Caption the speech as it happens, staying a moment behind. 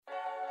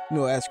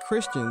As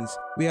Christians,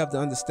 we have to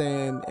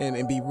understand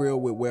and be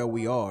real with where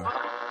we are.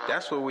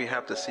 That's what we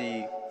have to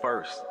see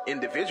first,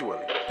 individually.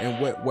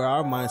 And where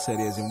our mindset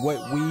is and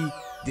what we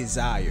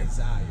desire.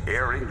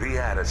 Airing the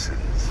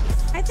Addisons.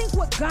 I think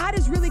what God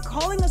is really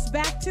calling us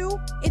back to,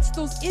 it's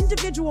those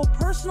individual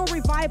personal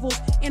revivals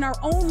in our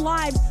own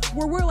lives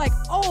where we're like,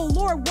 oh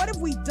Lord, what have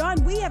we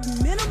done? We have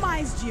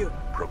minimized you.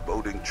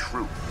 Promoting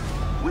truth,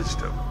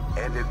 wisdom,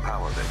 and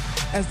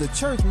empowerment. As the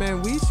church,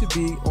 man, we should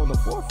be on the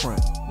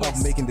forefront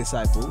of making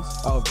disciples,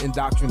 of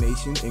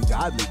indoctrination and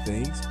godly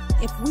things.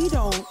 If we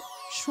don't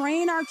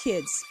train our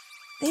kids,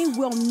 they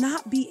will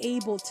not be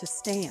able to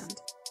stand.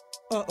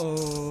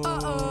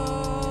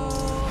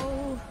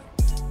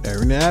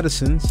 Airing the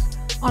Addisons.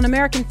 On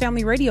American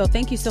Family Radio,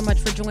 thank you so much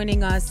for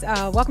joining us.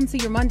 Welcome to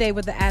your Monday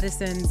with the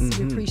Addisons.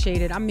 We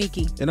appreciate it. I'm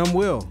Miki. And I'm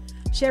Will.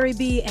 Sherry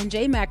B and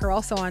J Mac are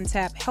also on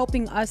tap,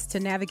 helping us to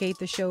navigate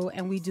the show,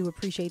 and we do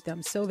appreciate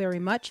them so very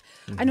much.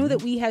 I know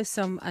that we have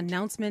some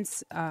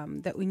announcements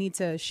that we need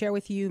to share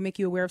with you, make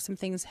you aware of some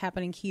things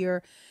happening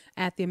here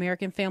at the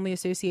American Family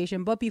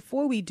Association. But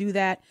before we do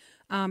that,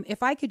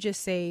 if I could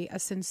just say a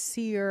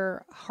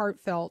sincere,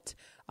 heartfelt,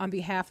 on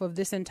behalf of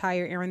this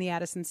entire Airing the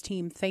Addisons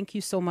team, thank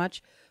you so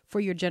much for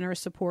your generous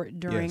support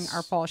during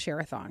our fall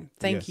share-a-thon.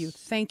 Thank you.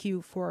 Thank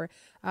you for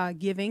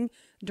giving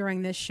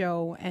during this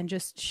show and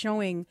just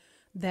showing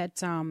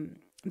that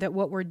that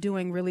what we're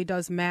doing really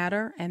does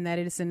matter and that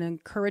it is an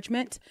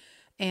encouragement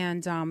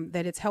and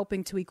that it's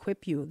helping to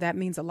equip you. That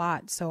means a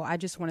lot. So I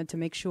just wanted to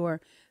make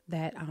sure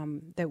that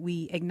that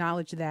we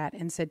acknowledge that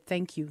and said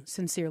thank you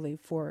sincerely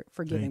for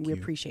giving. We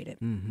appreciate it.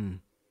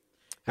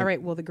 All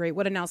right, Will the Great,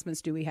 what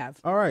announcements do we have?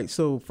 All right,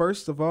 so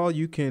first of all,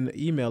 you can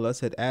email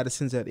us at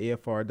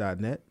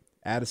addisons@afr.net,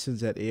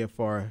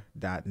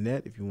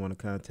 addisons@afr.net if you want to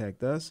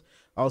contact us.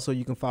 Also,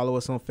 you can follow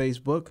us on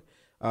Facebook.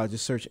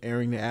 Just search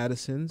Airing the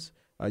Addisons.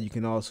 You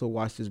can also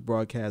watch this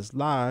broadcast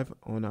live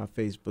on our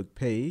Facebook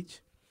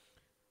page.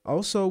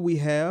 Also, we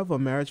have a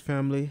Marriage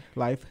Family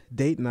Life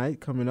date night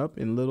coming up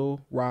in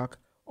Little Rock,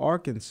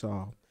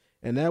 Arkansas,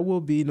 and that will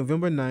be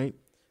November 9th.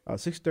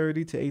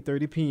 6:30 to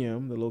 8:30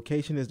 p.m. The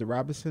location is the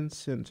Robinson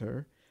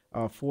Center,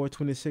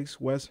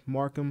 426 West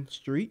Markham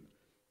Street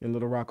in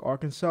Little Rock,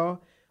 Arkansas.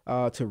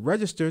 To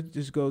register,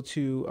 just go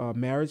to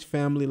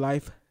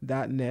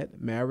marriagefamilylife.net,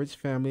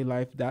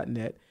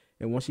 marriagefamilylife.net.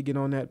 And once you get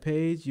on that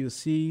page, you'll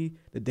see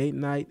the date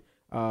night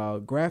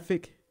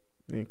graphic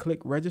and click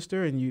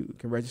register, and you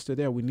can register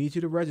there. We need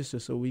you to register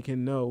so we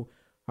can know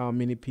how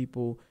many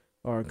people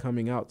are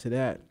coming out to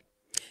that.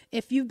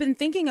 If you've been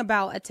thinking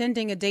about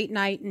attending a date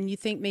night and you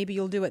think maybe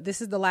you'll do it,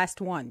 this is the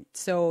last one.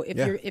 So if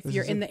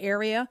you're in the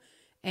area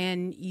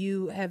and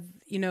you have,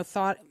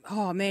 thought,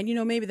 oh man,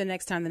 maybe the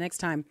next time,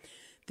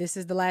 this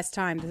is the last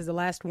time, this is the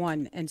last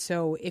one. And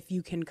so if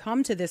you can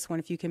come to this one,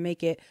 if you can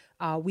make it,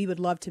 we would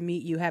love to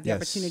meet you, have the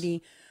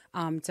opportunity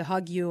to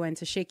hug you and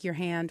to shake your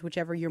hand,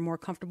 whichever you're more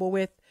comfortable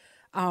with.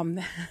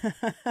 I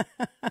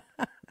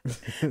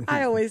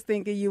always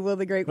think of you, Will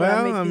the Great, when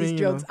I make these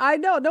jokes. I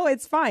know, no,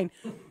 it's fine.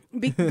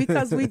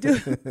 Because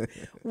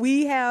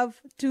we have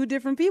two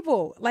different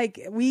people. Like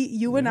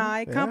you and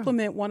I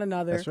complement one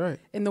another. That's right.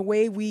 In the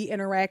way we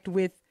interact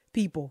with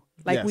people.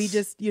 Like we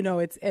just,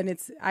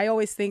 I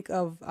always think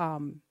of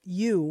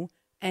you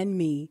and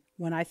me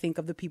when I think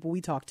of the people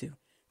we talk to.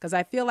 Because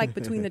I feel like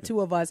between the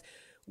two of us,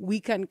 we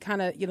can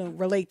kind of,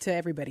 relate to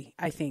everybody,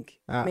 I think.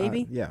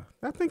 Maybe? Yeah,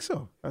 I think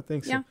so.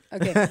 Yeah,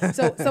 okay.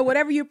 So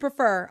whatever you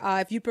prefer.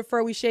 If you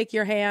prefer we shake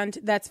your hand,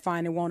 that's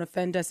fine. It won't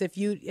offend us. If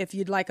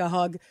you'd like a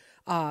hug,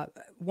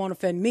 won't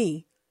offend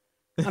me.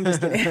 I'm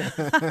just kidding.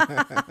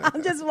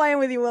 I'm just playing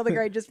with you, Will the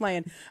Great, just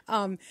playing.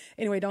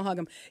 Anyway, don't hug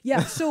him.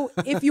 Yeah, so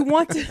if you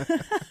want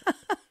to...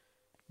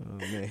 Oh,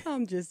 man.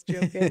 I'm just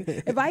joking.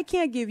 If I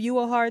can't give you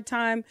a hard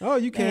time,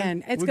 you can.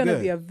 Man, it's going to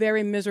be a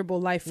very miserable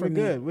life for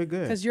me. We're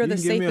good. Because you're the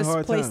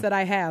safest place that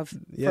I have.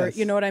 Yes. For,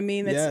 you know what I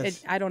mean?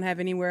 Yes. I don't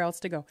have anywhere else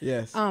to go.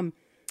 Yes.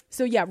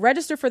 So yeah,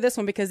 register for this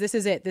one because this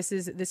is it. This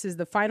is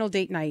the final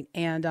date night,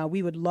 and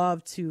we would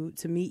love to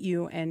meet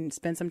you and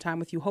spend some time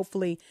with you.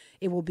 Hopefully,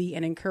 it will be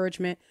an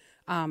encouragement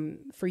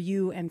for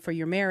you and for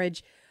your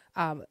marriage.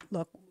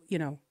 Look,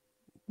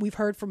 we've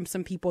heard from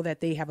some people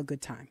that they have a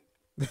good time.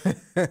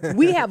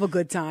 We have a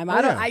good time.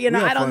 I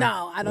don't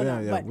know.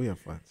 But we have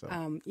fun. So.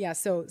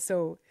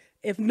 So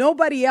if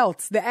nobody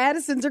else, the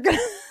Addisons are gonna.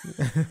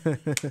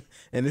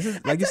 And this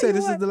is, like you said,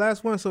 this is the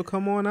last one. So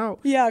come on out.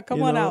 Yeah,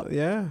 come on out.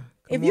 Yeah.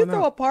 If you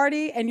throw a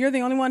party and you're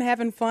the only one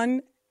having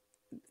fun,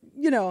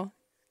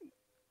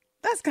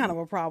 that's kind of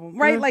a problem,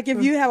 right? Like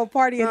if you have a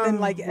party and then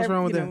what's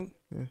wrong with that?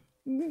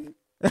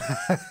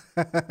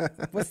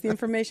 What's the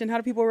information? How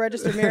do people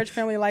register?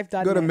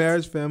 MarriageFamilyLife.net. Go to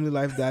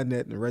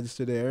MarriageFamilyLife.net and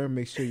register there.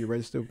 Make sure you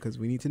register because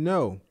we need to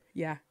know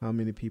how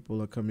many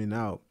people are coming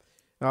out.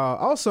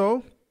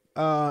 Also,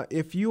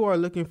 if you are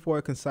looking for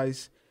a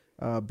concise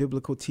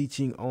biblical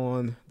teaching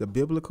on the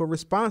biblical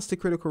response to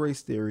critical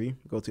race theory,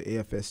 go to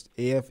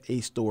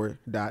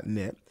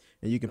afastore.net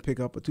and you can pick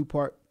up a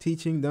 2-part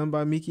teaching done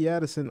by Miki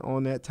Addison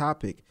on that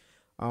topic.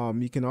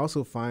 You can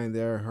also find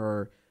there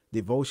her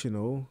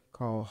devotional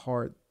called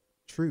Hard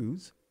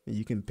Truths, And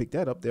you can pick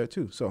that up there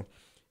too. So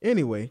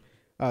anyway,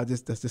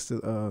 that's just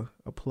a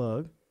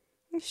plug.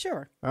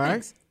 Sure. All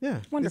Thanks. right. Yeah.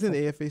 Wonderful.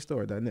 It's in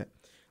afastore.net.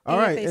 All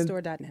right.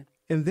 AFAstore.net.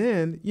 And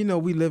then,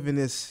 we live in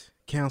this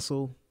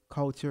cancel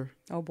culture.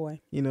 Oh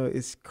boy.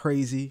 It's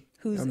crazy.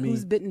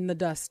 Who's bitten the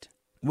dust?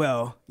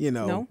 Well,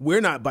 No?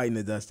 we're not biting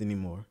the dust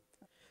anymore.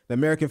 The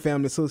American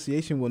Family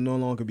Association will no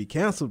longer be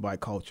canceled by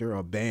culture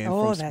or banned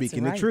from that's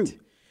speaking right. the truth.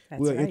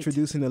 That's We're right.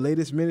 introducing the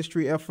latest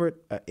ministry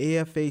effort,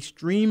 AFA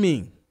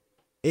Streaming.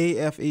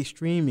 AFA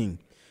Streaming,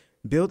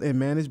 built and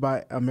managed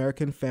by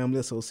American Family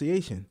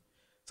Association.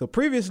 So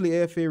previously,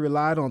 AFA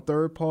relied on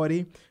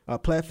third-party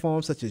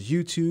platforms such as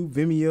YouTube,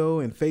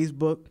 Vimeo, and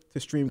Facebook to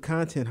stream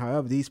content.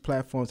 However, these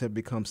platforms have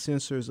become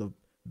censors of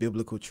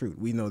biblical truth.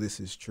 We know this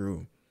is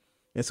true.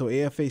 And so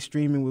AFA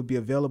Streaming will be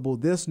available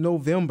this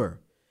November.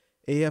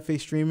 AFA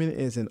Streaming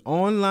is an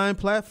online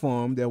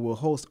platform that will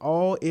host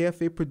all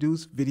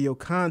AFA-produced video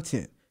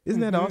content.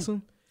 Isn't that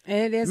awesome?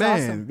 It is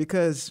Man, awesome.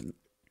 because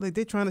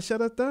they're trying to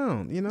shut us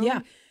down,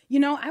 Yeah.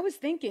 I was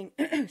thinking,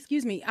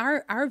 excuse me,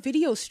 our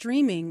video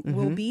streaming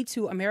will be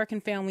to American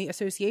Family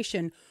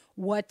Association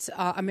what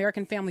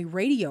American Family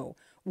Radio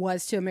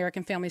was to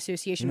American Family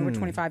Association over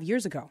 25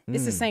 years ago.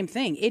 It's the same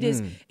thing. It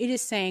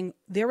is saying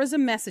there is a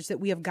message that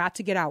we have got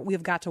to get out. We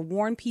have got to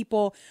warn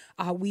people.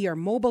 We are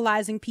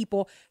mobilizing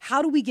people.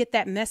 How do we get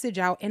that message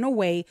out in a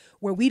way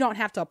where we don't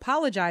have to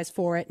apologize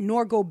for it,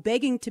 nor go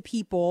begging to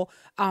people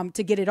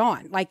to get it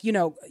on? Like,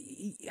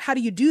 how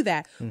do you do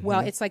that? Well,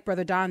 it's like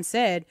Brother Don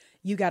said,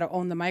 you got to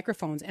own the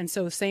microphones. And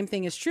so same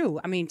thing is true.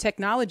 I mean,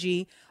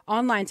 technology,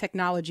 online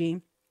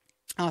technology,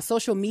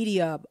 social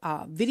media,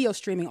 video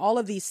streaming, all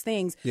of these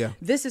things. Yeah.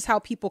 This is how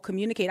people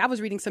communicate. I was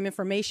reading some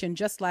information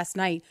just last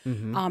night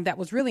that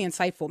was really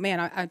insightful. Man,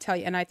 I tell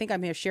you, and I think I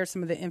may have shared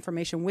some of the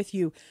information with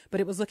you, but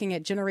it was looking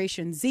at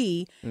Generation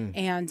Z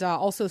and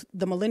also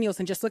the millennials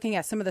and just looking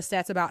at some of the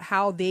stats about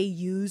how they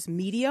use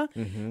media.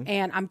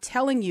 And I'm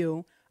telling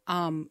you,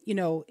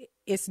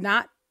 it's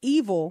not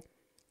evil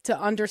to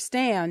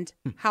understand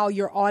how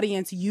your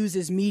audience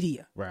uses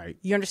media. Right.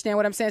 You understand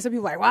what I'm saying? Some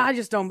people are like, well, I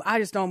just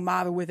don't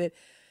bother with it.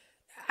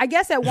 I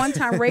guess at one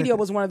time radio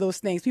was one of those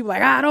things. People are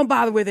like, don't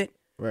bother with it.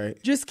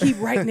 Right. Just keep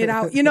writing it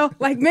out.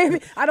 Like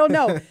maybe, I don't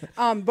know.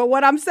 But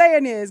what I'm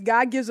saying is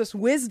God gives us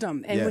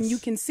wisdom. And when Yes. you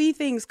can see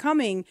things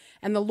coming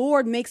and the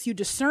Lord makes you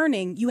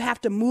discerning, you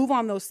have to move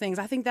on those things.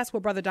 I think that's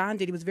what Brother Don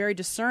did. He was very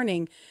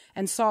discerning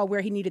and saw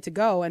where he needed to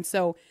go. And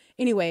so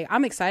anyway,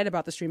 I'm excited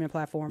about the streaming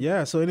platform.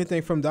 Yeah, so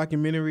anything from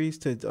documentaries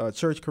to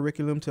church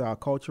curriculum to our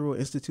Cultural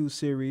Institute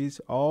series,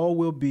 all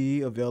will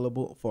be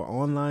available for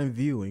online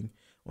viewing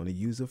on a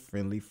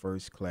user-friendly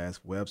first-class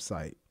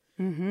website.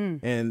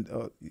 And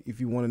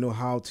if you want to know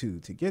how to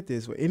get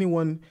this,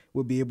 anyone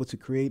will be able to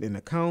create an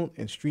account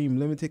and stream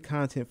limited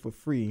content for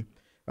free.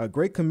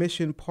 Great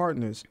Commission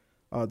partners,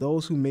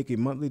 those who make a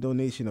monthly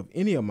donation of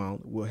any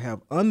amount, will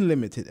have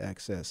unlimited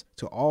access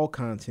to all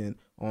content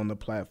on the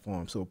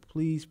platform. So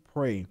please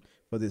pray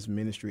for this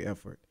ministry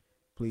effort.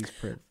 Please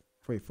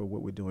pray for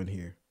what we're doing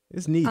here.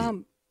 It's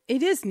needed.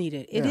 It is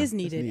needed. It Yeah, is it's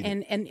needed.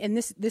 needed. And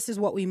this is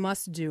what we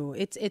must do.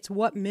 It's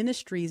what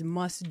ministries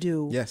must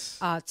do. Yes.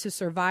 To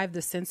survive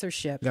the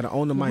censorship. Gotta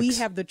own the mics. We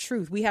have the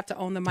truth. We have to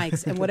own the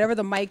mics, and whatever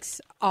the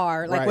mics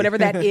are, like Right. whatever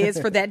that is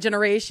for that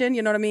generation.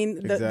 You know what I mean?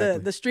 Exactly.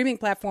 The streaming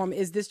platform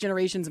is this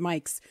generation's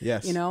mics.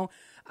 Yes.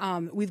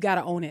 We've got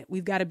to own it.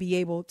 We've got to be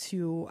able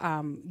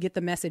to get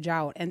the message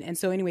out. And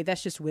so anyway,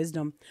 that's just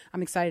wisdom.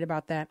 I'm excited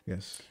about that.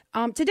 Yes.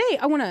 Today,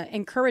 I want to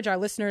encourage our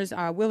listeners.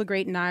 Will the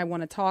Great and I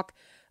want to talk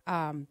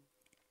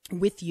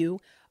with you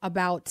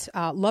about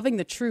loving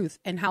the truth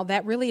and how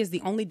that really is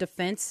the only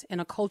defense in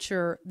a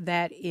culture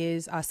that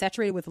is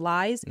saturated with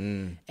lies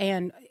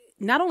and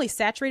not only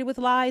saturated with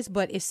lies,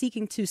 but is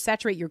seeking to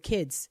saturate your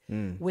kids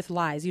with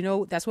lies.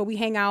 That's where we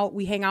hang out.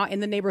 We hang out in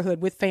the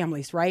neighborhood with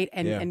families, right?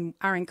 And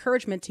our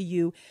encouragement to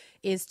you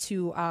is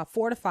to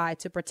fortify,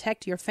 to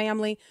protect your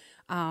family,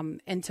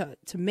 and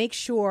to make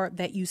sure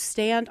that you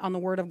stand on the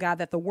word of God,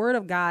 that the word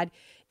of God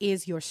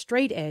is your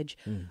straight edge.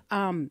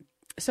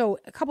 So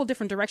a couple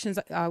different directions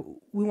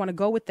we want to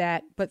go with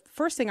that. But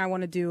first thing I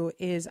want to do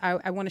is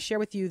I want to share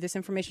with you this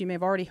information. You may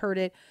have already heard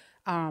it.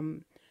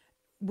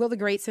 Will the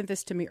Great sent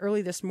this to me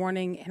early this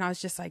morning, and I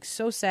was just like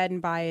so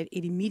saddened by it.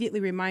 It immediately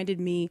reminded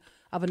me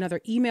of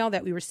another email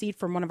that we received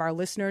from one of our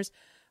listeners.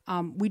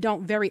 We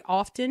don't very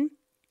often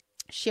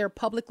share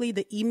publicly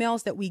the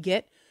emails that we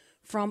get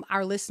from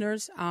our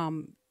listeners,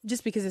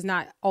 just because it's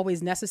not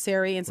always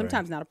necessary and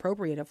sometimes not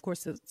appropriate, of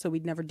course, so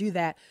we'd never do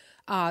that.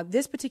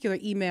 This particular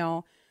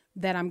email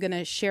that I'm going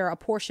to share a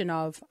portion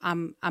of,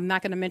 I'm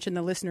not going to mention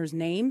the listener's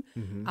name,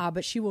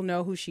 but she will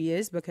know who she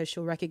is because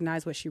she'll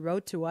recognize what she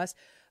wrote to us.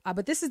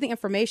 But this is the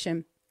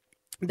information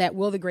that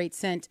Will the Great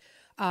sent.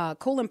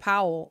 Colin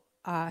Powell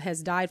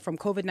has died from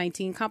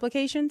COVID-19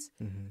 complications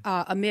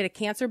amid a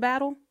cancer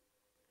battle.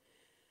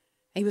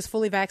 He was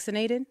fully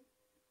vaccinated.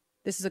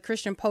 This is a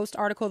Christian Post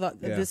article.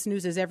 This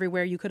news is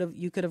everywhere. You could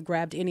have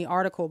grabbed any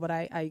article, but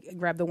I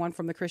grabbed the one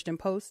from the Christian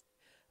Post.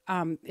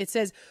 It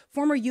says,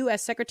 former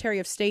U.S. Secretary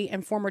of State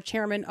and former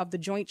chairman of the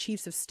Joint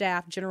Chiefs of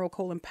Staff, General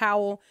Colin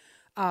Powell,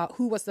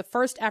 who was the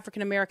first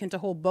African American to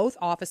hold both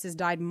offices,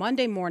 died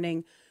Monday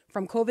morning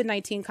from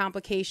COVID-19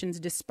 complications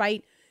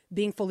despite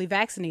being fully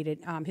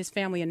vaccinated. His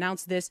family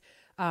announced this.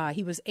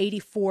 He was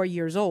 84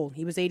 years old.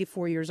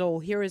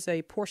 Here is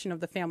a portion of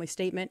the family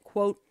statement.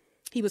 Quote,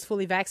 "He was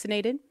fully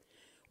vaccinated.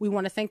 We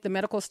want to thank the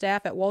medical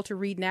staff at Walter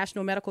Reed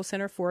National Medical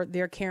Center for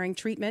their caring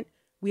treatment.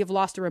 We have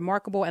lost a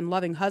remarkable and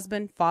loving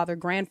husband, father,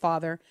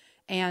 grandfather,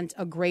 and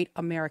a great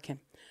American."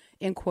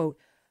 End quote.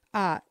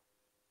 I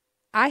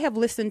have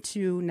listened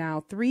to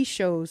now 3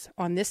 shows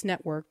on this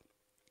network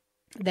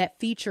that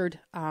featured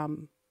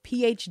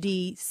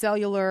PhD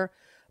cellular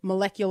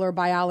molecular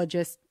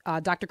biologist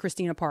Dr.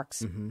 Christina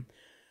Parks.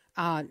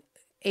 Mm-hmm.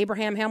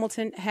 Abraham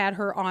Hamilton had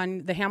her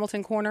on the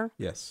Hamilton Corner.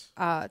 Yes.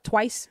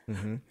 Twice.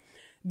 Mm-hmm.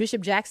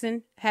 Bishop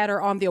Jackson had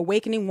her on The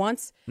Awakening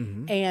once,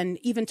 and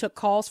even took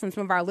calls from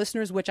some of our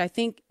listeners, which I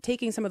think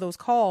taking some of those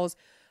calls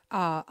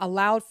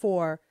allowed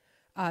for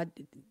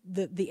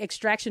the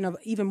extraction of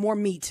even more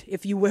meat,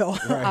 if you will,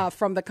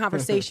 from the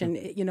conversation,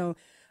 you know,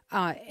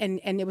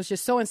 and it was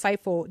just so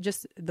insightful,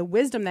 just the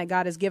wisdom that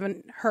God has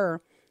given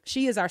her.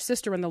 She is our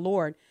sister in the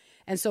Lord.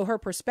 And so her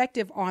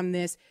perspective on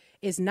this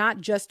is not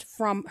just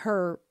from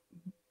her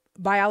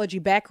biology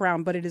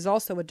background, but it is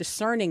also a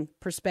discerning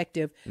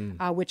perspective,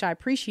 which I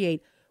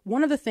appreciate.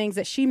 One of the things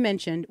that she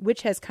mentioned,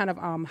 which has kind of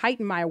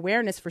heightened my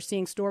awareness for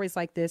seeing stories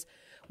like this,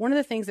 one of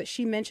the things that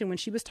she mentioned when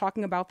she was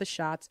talking about the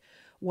shots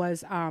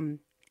was,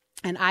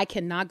 and I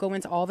cannot go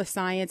into all the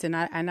science, and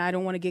I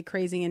don't want to get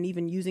crazy and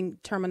even using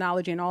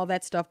terminology and all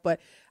that stuff,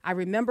 but I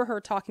remember her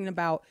talking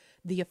about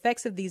the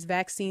effects of these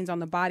vaccines on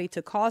the body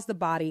to cause the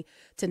body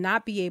to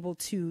not be able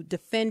to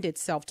defend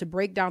itself, to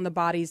break down the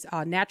body's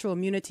natural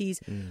immunities,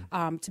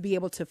 to be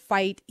able to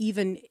fight,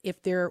 even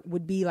if there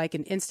would be like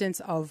an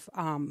instance of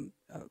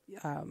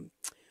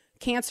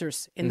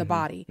cancers in the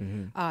body.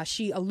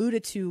 She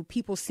alluded to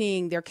people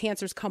seeing their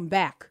cancers come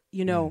back,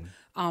 you know,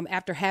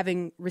 after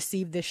having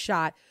received this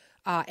shot.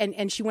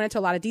 And she went into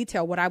a lot of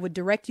detail. What I would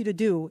direct you to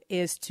do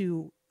is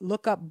to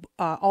look up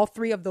all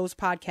 3 of those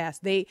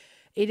podcasts.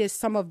 It is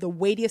some of the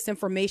weightiest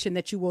information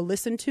that you will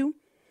listen to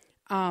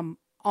on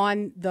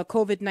the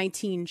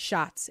COVID-19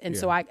 shots. And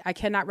so I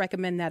cannot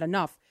recommend that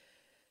enough.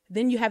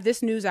 Then you have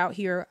this news out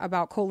here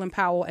about Colin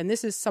Powell. And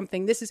this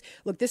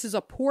is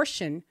a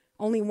portion,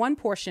 only one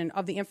portion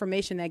of the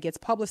information that gets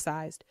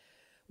publicized.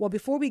 Well,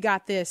 before we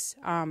got this,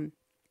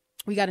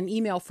 we got an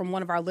email from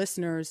one of our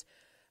listeners.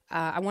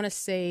 I want to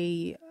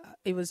say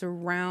it was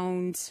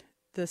around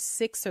the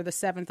 6th or the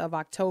 7th of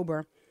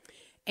October.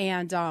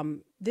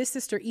 And this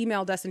sister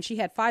emailed us, and she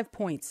had 5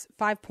 points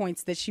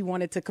that she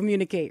wanted to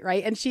communicate,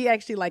 right? And she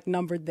actually like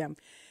numbered them,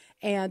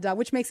 and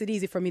which makes it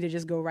easy for me to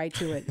just go right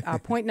to it.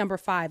 Point number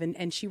 5,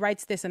 and she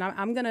writes this, and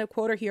I'm going to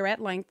quote her here at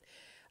length.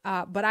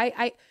 But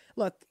I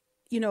look,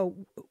 you know,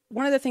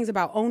 one of the things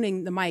about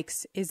owning the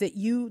mics is that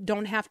you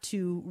don't have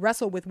to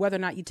wrestle with whether or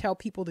not you tell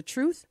people the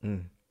truth.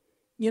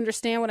 You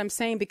understand what I'm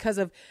saying? Because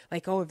of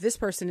like, oh, if this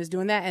person is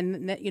doing that,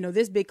 and you know,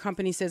 this big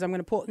company says I'm going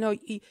to pull. No,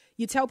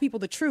 you tell people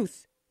the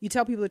truth. You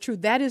tell people the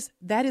truth. That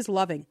is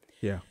loving.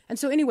 Yeah. And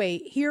so anyway,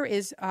 here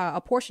is a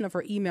portion of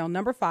her email.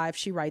 Number 5,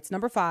 she writes,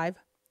 number 5,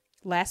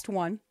 last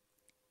one.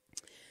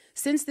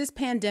 Since this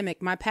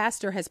pandemic, my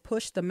pastor has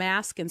pushed the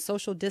mask and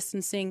social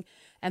distancing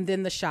and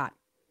then the shot.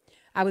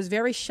 I was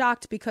very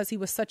shocked because he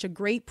was such a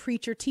great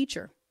preacher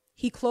teacher.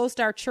 He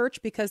closed our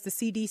church because the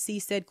CDC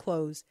said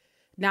close.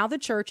 Now the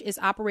church is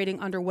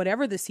operating under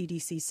whatever the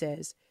CDC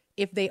says.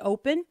 If they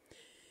open,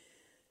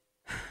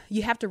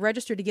 you have to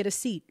register to get a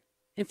seat.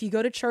 If you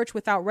go to church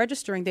without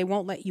registering, they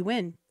won't let you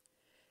in.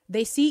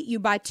 They seat you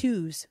by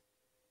 2s,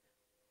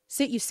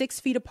 sit you 6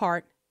 feet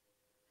apart,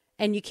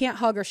 and you can't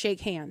hug or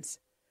shake hands.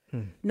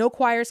 No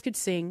choirs could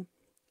sing.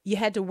 You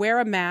had to wear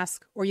a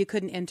mask or you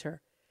couldn't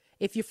enter.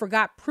 If you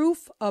forgot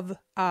proof of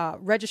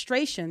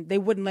registration, they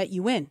wouldn't let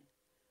you in.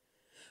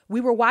 We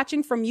were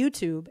watching from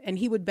YouTube, and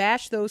he would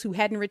bash those who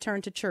hadn't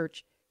returned to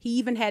church. He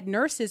even had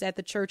nurses at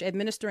the church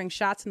administering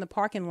shots in the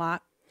parking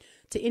lot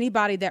to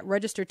anybody that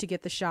registered to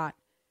get the shot.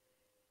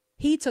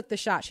 He took the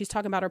shot. She's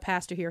talking about her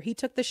pastor here. He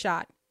took the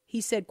shot.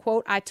 He said,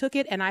 quote, I took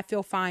it and I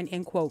feel fine,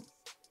 end quote.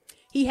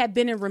 He had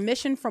been in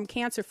remission from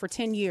cancer for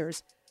 10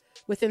 years.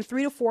 Within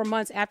 3 to 4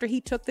 months after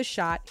he took the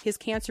shot, his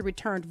cancer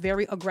returned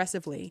very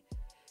aggressively.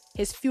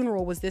 His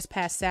funeral was this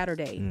past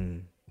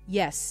Saturday.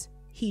 Yes,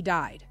 he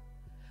died.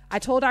 I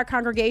told our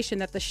congregation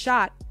that the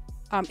shot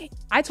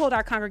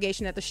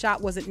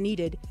wasn't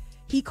needed.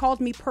 He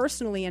called me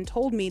personally and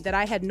told me that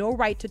I had no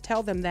right to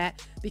tell them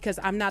that because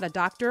I'm not a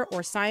doctor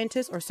or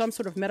scientist or some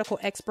sort of medical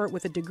expert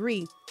with a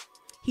degree.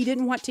 He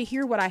didn't want to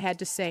hear what I had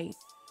to say.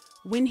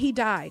 When he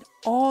died,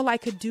 all I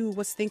could do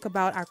was think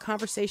about our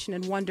conversation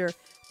and wonder,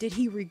 did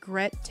he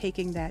regret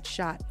taking that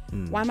shot?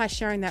 Why am I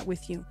sharing that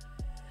with you?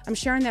 I'm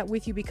sharing that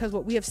with you because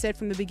what we have said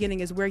from the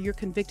beginning is where you're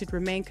convicted,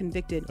 remain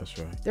convicted. That's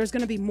right. There's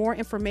going to be more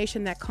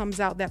information that comes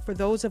out that for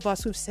those of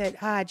us who've said,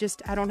 I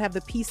don't have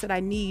the peace that I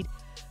need,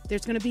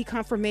 there's going to be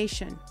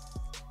confirmation.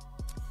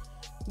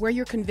 Where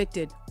you're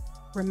convicted,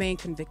 remain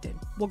convicted.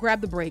 We'll grab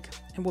the break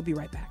and we'll be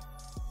right back.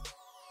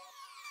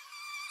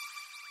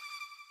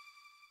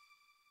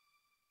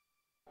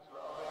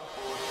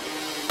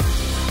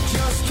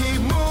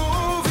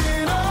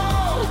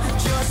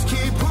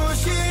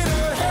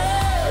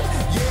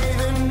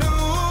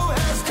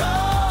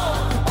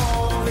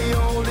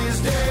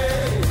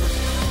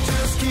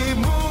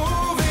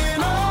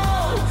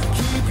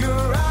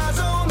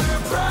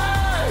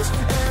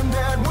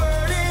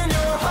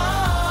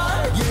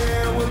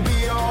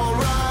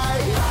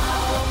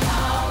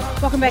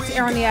 Welcome back to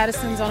Aaron the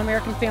Addisons on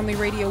American Family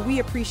Radio. We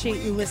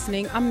appreciate you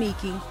listening. I'm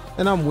Miki.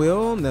 And I'm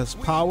Will, and that's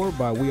powered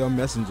by We Are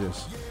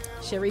Messengers.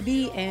 Sherry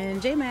B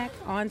and J Mac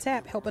on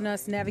tap, helping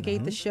us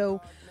navigate the show.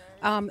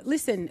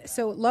 Listen,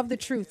 so love the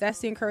truth. That's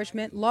the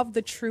encouragement. Love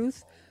the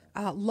truth.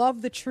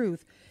 Love the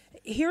truth.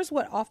 Here's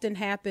what often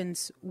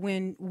happens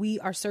when we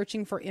are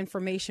searching for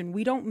information.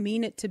 We don't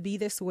mean it to be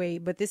this way,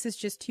 but this is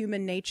just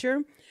human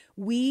nature.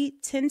 We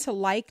tend to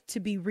like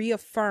to be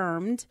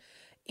reaffirmed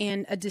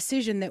in a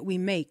decision that we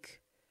make.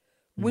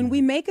 When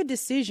we make a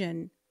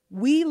decision,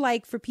 we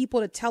like for people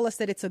to tell us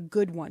that it's a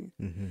good one.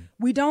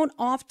 We don't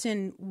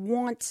often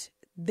want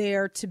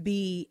there to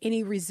be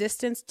any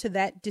resistance to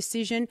that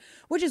decision,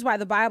 which is why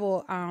the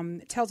Bible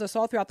tells us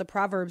all throughout the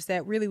Proverbs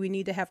that really we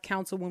need to have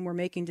counsel when we're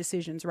making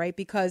decisions, right?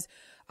 Because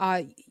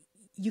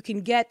you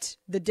can get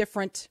the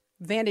different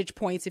vantage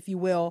points, if you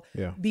will,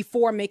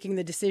 before making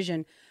the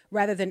decision,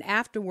 rather than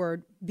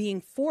afterward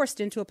being forced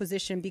into a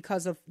position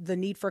because of the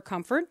need for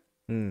comfort,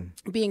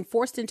 being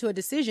forced into a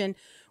decision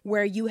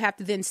where you have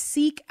to then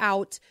seek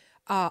out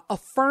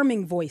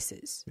affirming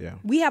voices.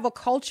 We have a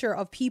culture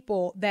of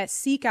people that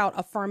seek out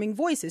affirming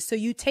voices. So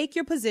you take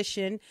your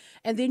position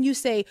and then you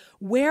say,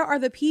 where are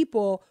the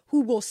people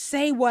who will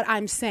say what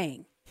I'm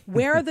saying?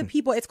 Where are the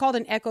people? It's called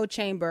an echo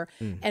chamber.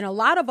 And a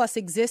lot of us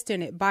exist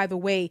in it, by the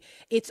way.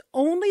 It's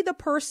only the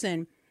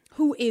person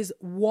who is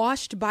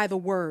washed by the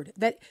word,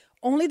 that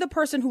only the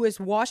person who is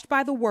washed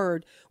by the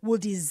word will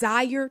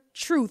desire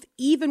truth,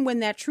 even when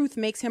that truth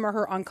makes him or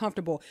her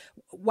uncomfortable.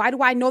 Why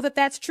do I know that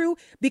that's true?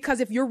 Because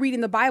if you're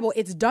reading the Bible,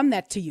 it's done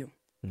that to you.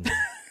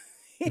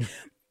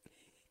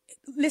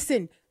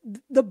 Listen,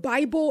 the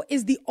Bible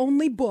is the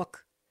only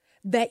book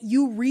that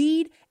you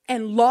read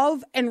and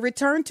love and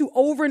return to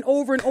over and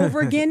over and over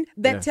again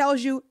that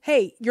tells you,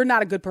 hey, you're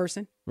not a good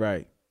person.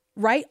 Right.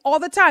 All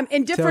the time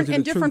in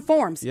different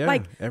forms. Yeah,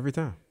 like every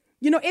time.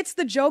 You know, it's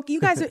the joke. You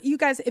guys,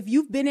 if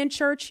you've been in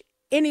church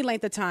any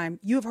length of time,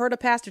 you've heard a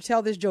pastor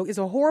tell this joke. It's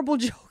a horrible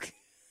joke.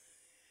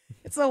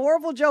 It's a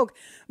horrible joke,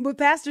 but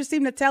pastors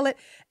seem to tell it,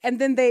 and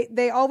then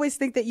they always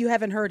think that you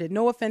haven't heard it.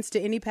 No offense to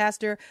any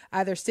pastor,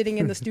 either sitting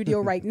in the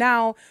studio right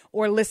now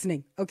or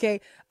listening. Okay,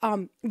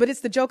 but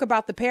it's the joke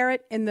about the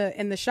parrot in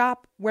the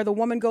shop where the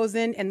woman goes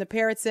in and the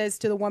parrot says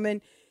to the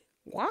woman,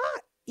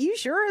 "What? You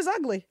sure is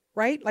ugly."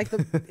 Right? Like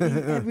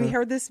have we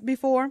heard this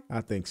before?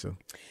 I think so.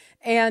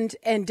 And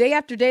day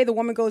after day, the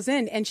woman goes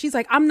in and she's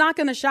like, I'm not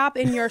going to shop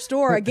in your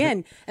store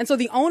again. And so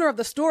the owner of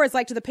the store is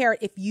like to the parrot,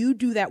 if you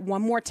do that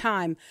one more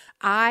time,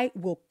 I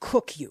will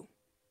cook you.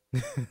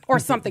 Or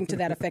something to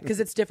that effect, because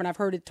it's different. I've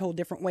heard it told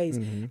different ways.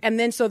 And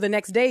then so the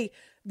next day,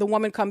 the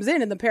woman comes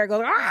in and the parrot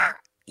goes,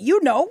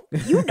 you know. I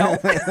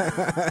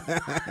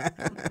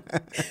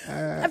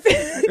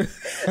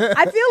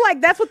feel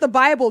like that's what the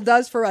Bible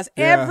does for us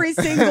every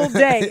single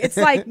day. It's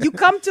like you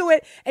come to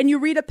it and you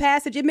read a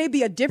passage. It may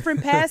be a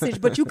different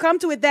passage, but you come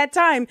to it that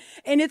time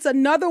and it's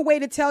another way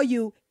to tell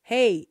you,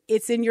 hey,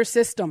 it's in your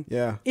system.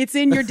 Yeah. It's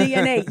in your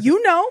DNA.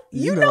 You know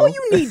you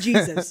need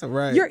Jesus.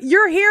 Right.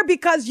 You're here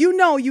because you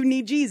know you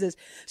need Jesus.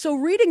 So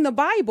reading the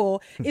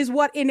Bible is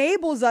what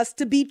enables us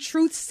to be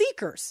truth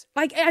seekers.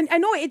 Like, and I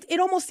know it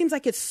almost seems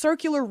like it's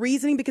circular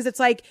reasoning, because it's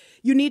like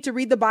you need to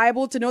read the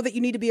Bible to know that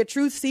you need to be a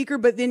truth seeker,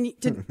 but then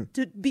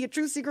to be a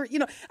truth seeker,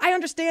 I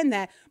understand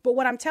that. But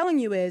what I'm telling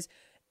you is,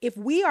 if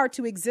we are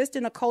to exist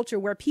in a culture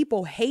where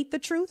people hate the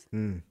truth,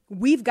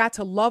 we've got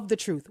to love the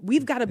truth.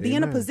 We've got to be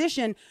in a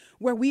position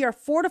where we are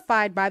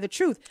fortified by the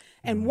truth.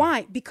 And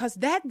why? Because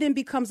that then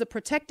becomes a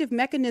protective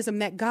mechanism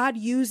that God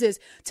uses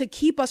to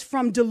keep us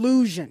from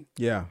delusion.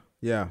 Yeah.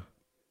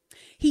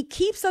 He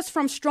keeps us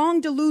from strong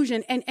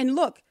delusion. And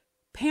look,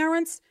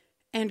 parents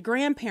and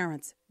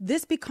grandparents,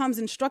 this becomes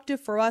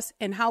instructive for us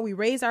in how we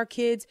raise our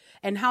kids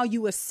and how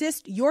you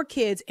assist your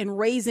kids in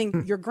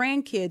raising your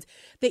grandkids,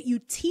 that you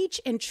teach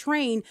and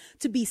train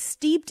to be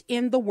steeped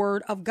in the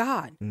word of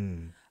God.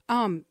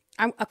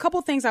 A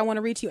couple things I want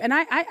to read to you. And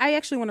I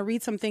actually want to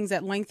read some things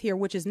at length here,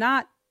 which is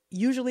not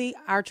usually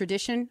our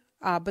tradition,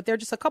 but there are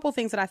just a couple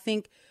things that I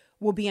think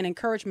will be an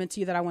encouragement to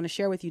you that I want to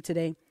share with you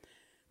today.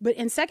 But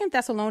in 2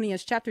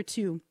 Thessalonians chapter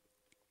 2,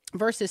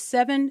 verses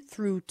 7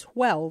 through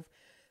 12,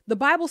 the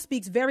Bible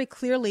speaks very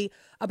clearly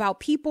about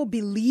people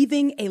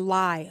believing a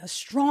lie, a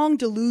strong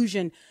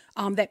delusion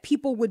that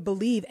people would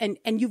believe. And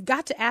you've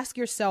got to ask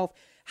yourself,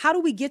 how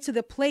do we get to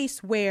the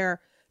place where,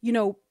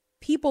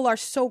 people are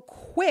so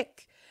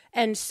quick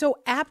and so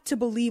apt to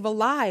believe a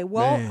lie?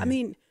 Well, I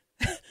mean,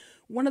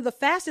 one of the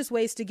fastest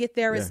ways to get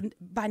there is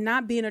by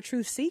not being a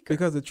truth seeker.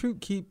 Because the truth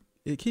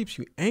keeps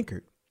you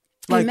anchored.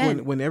 Like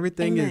when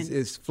everything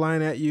is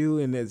flying at you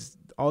and there's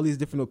all these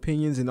different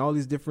opinions and all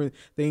these different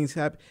things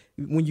happen,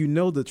 when you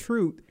know the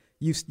truth,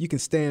 you can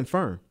stand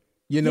firm.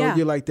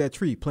 You're like that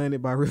tree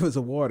planted by rivers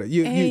of water.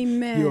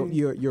 Amen.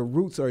 Your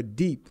roots are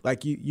deep.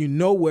 Like you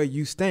know where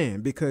you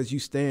stand because you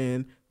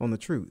stand on the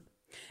truth.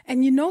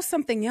 And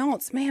something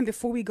else, man,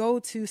 before we go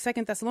to 2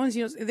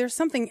 Thessalonians, there's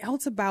something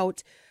else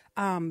about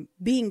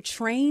being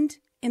trained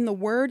in the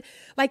word.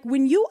 Like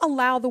when you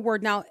allow the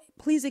word, now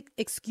please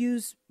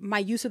excuse my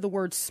use of the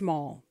word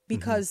small,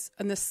 because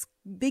in this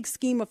big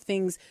scheme of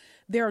things,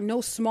 there are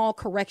no small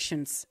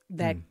corrections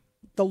that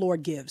the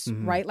Lord gives,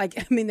 right? Like,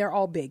 I mean, they're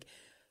all big.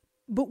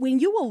 But when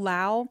you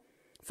allow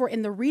for,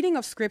 in the reading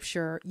of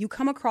scripture, you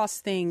come across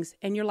things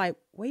and you're like,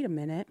 wait a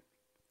minute,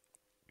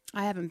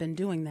 I haven't been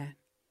doing that.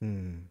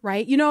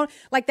 Right? You know,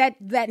 like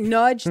that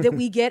nudge that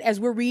we get as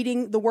we're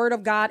reading the word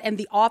of God and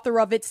the author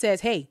of it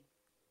says, hey,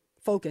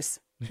 focus.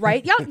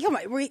 Right? Y'all, come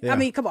on. I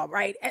mean, come on,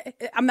 right?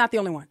 I'm not the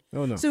only one.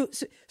 Oh, no.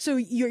 So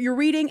you're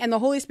reading and the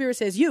Holy Spirit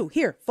says, you,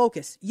 here,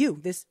 focus, you,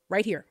 this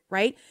right here,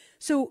 right?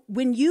 So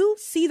when you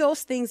see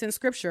those things in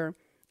scripture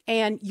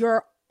and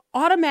your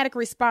automatic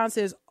response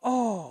is,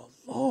 oh,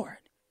 Lord,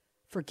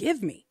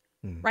 forgive me,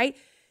 right?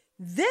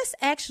 This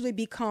actually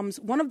becomes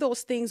one of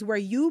those things where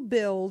you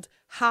build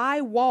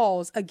high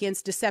walls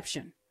against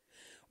deception.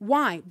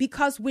 Why?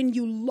 Because when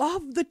you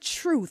love the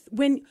truth,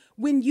 when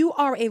you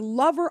are a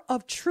lover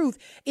of truth,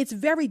 it's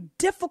very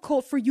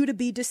difficult for you to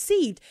be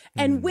deceived.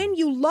 And when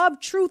you love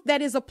truth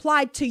that is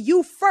applied to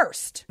you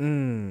first.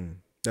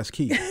 That's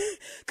key.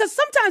 Because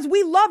sometimes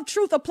we love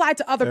truth applied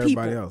to other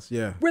people. Everybody else,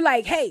 yeah. We're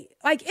like, hey,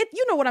 like it,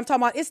 you know what I'm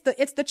talking about.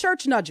 It's the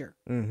church nudger.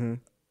 Mm-hmm.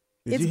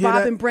 It's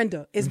Bob and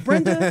Brenda. It's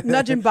Brenda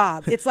nudging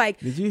Bob. It's like,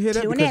 did you hear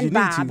that? Tune Because in, you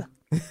Bob. need to.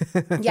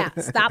 Yeah,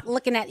 stop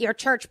looking at your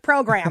church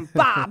program,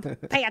 Bob.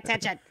 Pay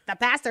attention. The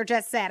pastor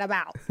just said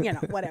about,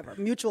 whatever,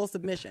 mutual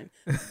submission.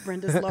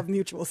 Brenda's love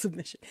mutual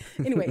submission.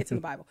 Anyway, it's in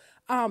the Bible.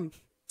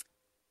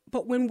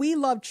 But when we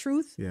love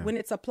truth, when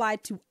it's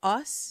applied to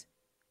us,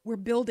 we're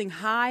building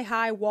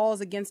high walls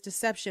against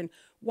deception.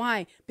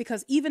 Why?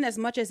 Because even as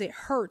much as it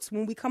hurts,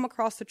 when we come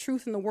across the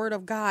truth in the word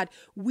of God,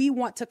 we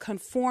want to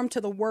conform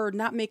to the word,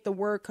 not make the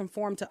word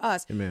conform to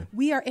us. Amen.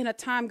 We are in a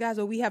time, guys,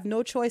 where we have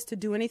no choice to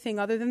do anything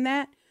other than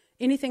that.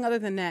 And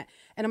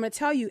I'm going to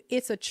tell you,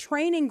 it's a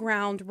training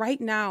ground right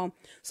now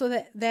so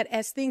that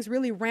as things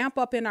really ramp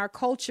up in our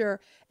culture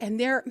and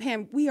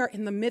we are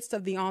in the midst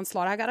of the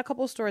onslaught. I got a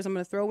couple of stories I'm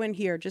going to throw in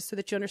here just so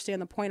that you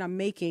understand the point I'm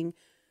making.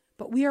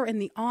 But we are in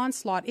the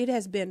onslaught. It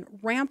has been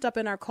ramped up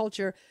in our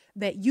culture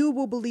that you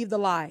will believe the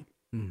lie.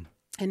 And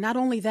not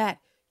only that,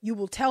 you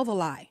will tell the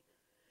lie.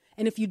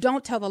 And if you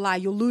don't tell the lie,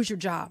 you'll lose your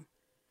job.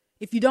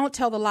 If you don't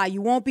tell the lie, you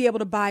won't be able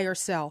to buy or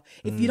sell.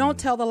 If you don't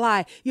tell the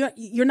lie,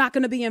 you're not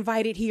going to be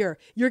invited here.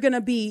 You're going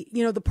to be,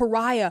 the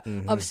pariah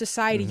of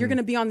society. You're going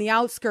to be on the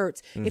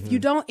outskirts. If you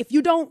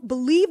don't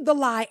believe the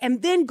lie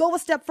and then go a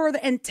step further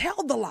and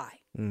tell the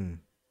lie. And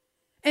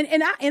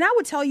I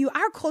would tell you,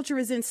 our culture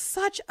is in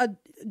such a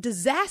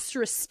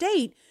disastrous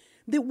state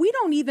that we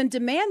don't even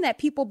demand that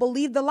people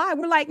believe the lie.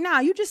 We're like, nah,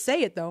 you just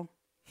say it though.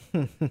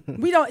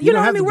 We don't, you know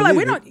what I mean? We're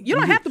like, you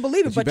don't have to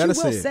believe it, but you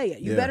will say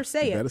it. You better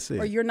say it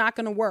or you're not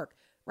going to work,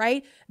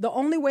 right? The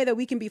only way that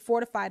we can be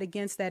fortified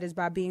against that is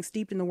by being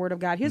steeped in the word of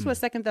God. Here's what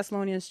 2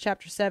 Thessalonians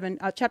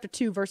chapter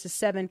 2, verses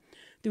 7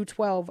 through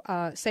 12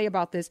 say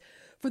about this.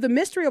 For the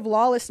mystery of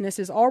lawlessness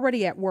is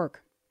already at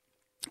work.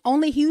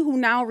 Only he who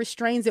now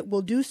restrains it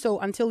will do so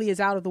until he is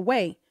out of the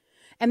way.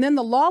 And then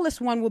the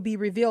lawless one will be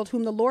revealed,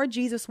 whom the Lord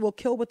Jesus will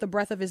kill with the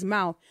breath of his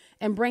mouth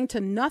and bring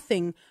to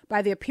nothing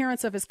by the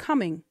appearance of his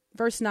coming.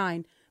 Verse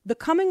 9, the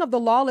coming of the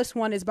lawless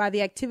one is by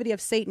the activity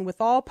of Satan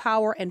with all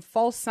power and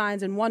false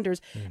signs and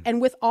wonders and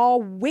with all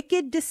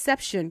wicked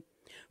deception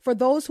for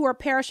those who are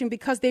perishing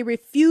because they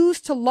refuse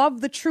to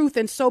love the truth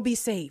and so be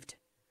saved.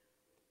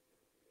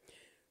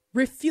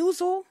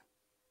 Refusal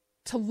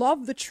to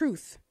love the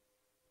truth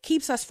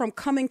keeps us from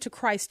coming to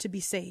Christ to be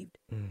saved.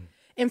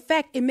 In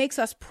fact, it makes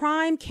us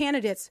prime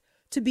candidates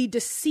to be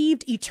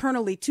deceived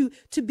eternally,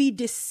 to be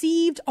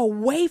deceived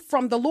away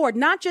from the Lord,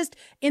 not just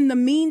in the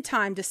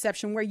meantime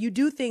deception where you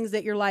do things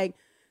that you're like,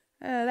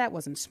 that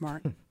wasn't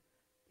smart.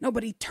 No,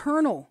 but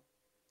eternal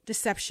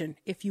deception,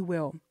 if you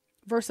will.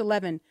 Verse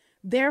 11,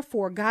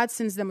 therefore God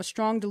sends them a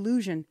strong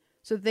delusion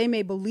so that they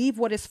may believe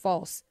what is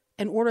false,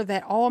 in order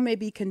that all may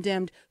be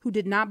condemned who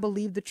did not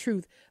believe the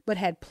truth, but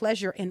had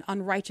pleasure in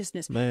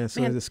unrighteousness. Man, it's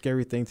a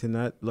scary thing to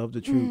not love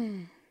the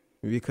truth.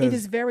 Because it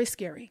is very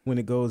scary. When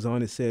it goes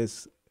on, it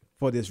says,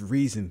 for this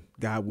reason,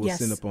 God will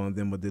send upon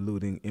them a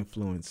deluding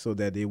influence so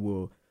that they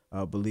will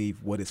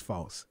believe what is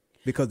false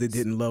because they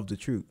didn't love the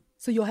truth.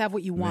 So you'll have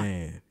what you want.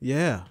 Man,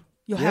 yeah.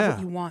 You'll have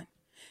what you want.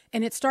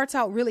 And it starts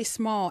out really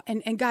small.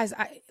 And guys,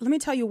 let me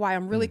tell you why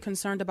I'm really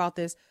concerned about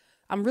this.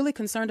 I'm really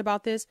concerned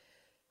about this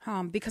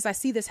because I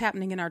see this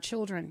happening in our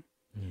children.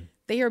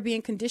 They are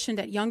being conditioned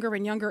at younger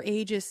and younger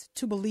ages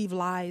to believe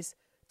lies,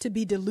 to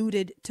be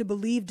deluded, to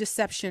believe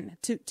deception,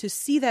 to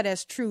see that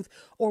as truth,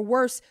 or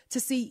worse, to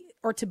see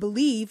or to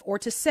believe or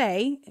to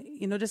say,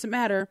 it doesn't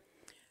matter,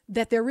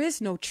 that there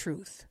is no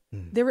truth.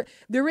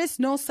 There is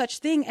no such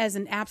thing as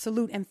an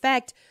absolute. In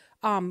fact,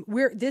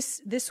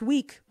 this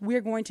week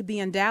we're going to be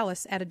in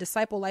Dallas at a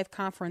Disciple Life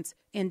conference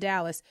in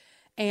Dallas.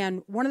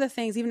 And one of the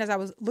things, even as I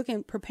was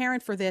preparing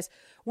for this,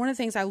 one of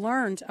the things I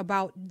learned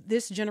about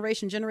this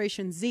generation,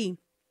 Generation Z,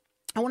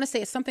 I want to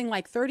say it's something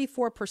like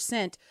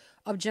 34%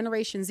 of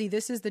Generation Z.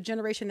 This is the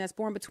generation that's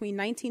born between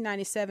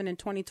 1997 and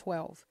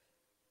 2012.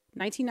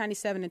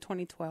 1997 and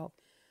 2012.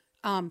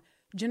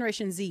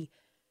 Generation Z.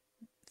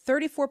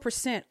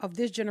 34% of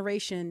this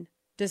generation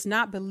does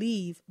not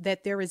believe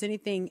that there is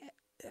anything,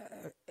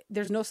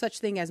 there's no such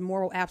thing as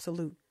moral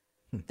absolute,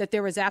 that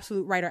there is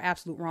absolute right or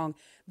absolute wrong.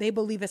 They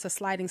believe it's a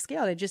sliding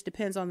scale. It just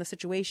depends on the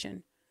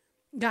situation.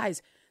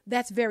 Guys,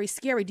 that's very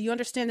scary. Do you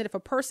understand that if a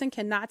person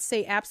cannot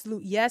say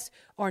absolute yes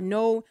or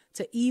no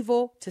to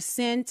evil, to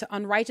sin, to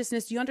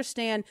unrighteousness, do you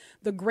understand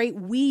the great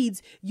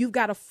weeds you've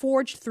got to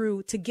forge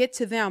through to get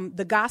to them,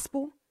 the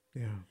gospel?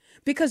 Yeah.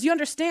 Because you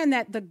understand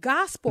that the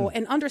gospel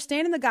and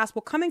understanding the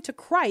gospel, coming to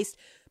Christ,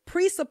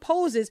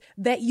 presupposes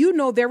that you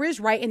know there is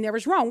right and there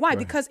is wrong. Why? Right.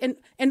 Because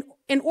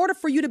in order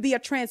for you to be a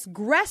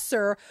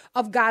transgressor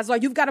of God's law,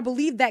 you've got to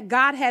believe that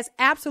God has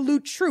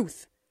absolute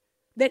truth.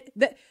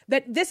 That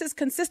this is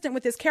consistent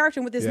with his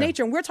character and with his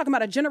nature. And we're talking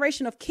about a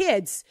generation of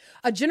kids,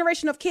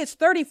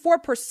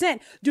 34%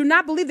 do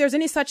not believe there's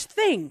any such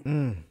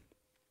thing.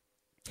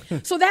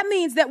 So that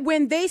means that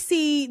when they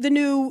see the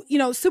new,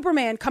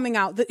 Superman coming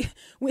out,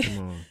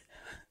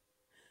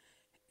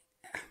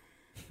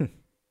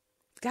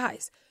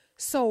 guys,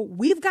 so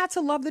we've got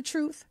to love the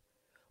truth.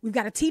 We've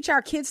got to teach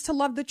our kids to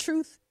love the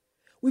truth.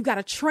 We've got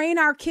to train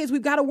our kids.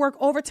 We've got to work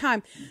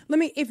overtime.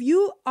 If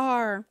you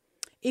are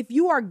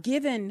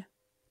given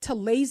to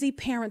lazy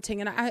parenting,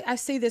 and I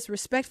say this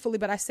respectfully,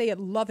 but I say it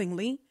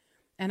lovingly,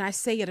 and I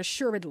say it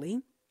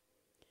assuredly.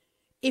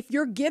 If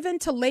you're given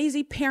to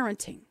lazy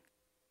parenting,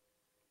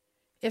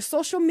 if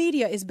social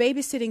media is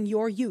babysitting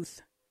your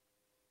youth,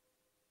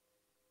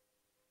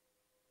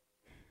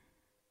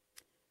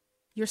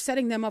 you're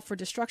setting them up for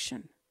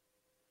destruction.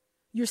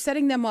 You're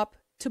setting them up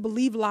to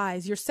believe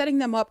lies. You're setting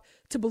them up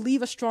to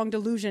believe a strong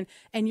delusion,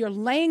 and you're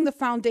laying the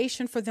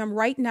foundation for them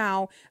right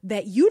now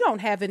that you don't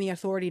have any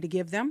authority to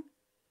give them.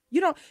 You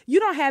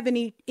don't have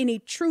any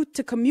truth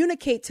to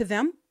communicate to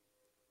them.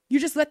 You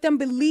just let them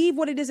believe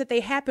what it is that they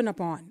happen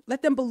upon.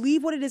 Let them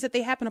believe what it is that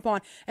they happen upon.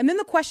 And then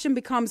the question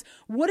becomes,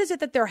 what is it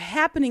that they're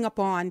happening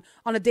upon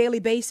on a daily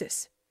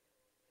basis?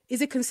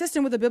 Is it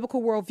consistent with the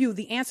biblical worldview?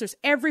 The answers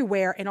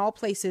everywhere in all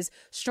places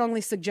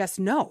strongly suggest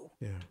no.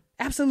 Yeah.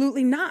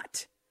 Absolutely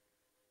not.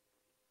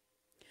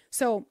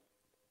 So,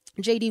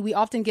 JD, we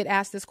often get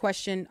asked this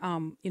question,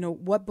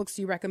 what books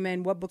do you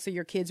recommend? What books are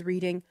your kids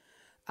reading?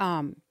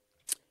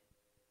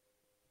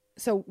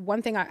 So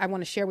one thing I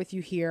want to share with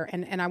you here,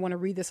 and I want to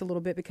read this a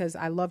little bit because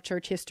I love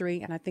church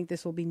history, and I think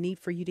this will be neat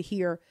for you to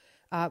hear.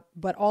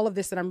 But all of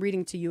this that I'm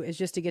reading to you is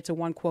just to get to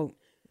one quote.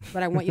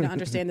 But I want you to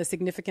understand the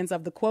significance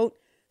of the quote.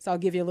 So I'll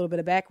give you a little bit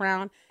of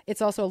background.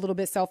 It's also a little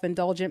bit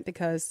self-indulgent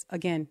because,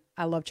 again,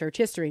 I love church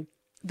history.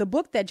 The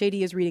book that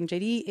JD is reading,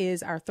 JD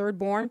is our third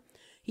born.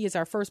 He is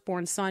our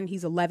firstborn son.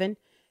 He's 11.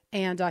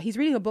 And he's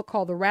reading a book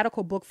called The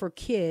Radical Book for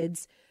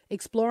Kids,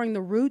 Exploring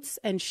the Roots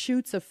and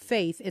Shoots of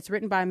Faith. It's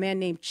written by a man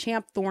named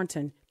Champ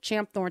Thornton.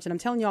 Champ Thornton. I'm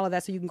telling you all of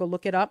that so you can go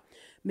look it up.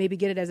 Maybe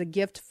get it as a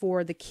gift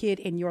for the kid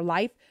in your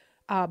life.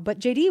 But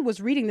JD was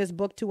reading this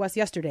book to us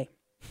yesterday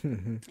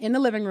in the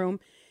living room.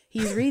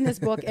 He's reading this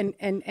book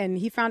and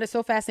he found it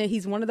so fascinating.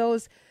 He's one of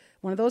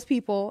those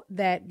people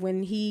that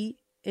when he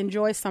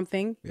enjoys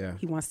something,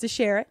 he wants to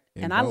share it.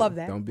 And I love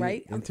that. Don't be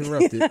right?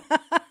 interrupted.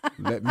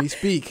 Let me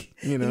speak.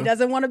 He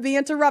doesn't want to be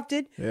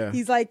interrupted. Yeah.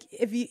 He's like,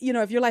 if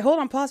you're like, hold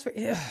on, pause for.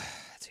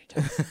 That's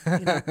what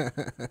he does.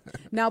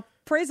 Now,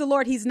 praise the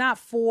Lord, he's not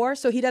 4,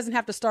 so he doesn't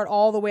have to start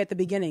all the way at the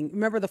beginning.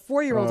 Remember, the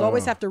 4-year-olds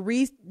always have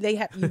to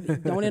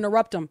don't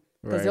interrupt them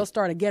because they'll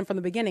start again from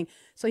the beginning,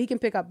 so he can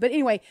pick up. But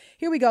anyway,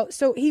 here we go.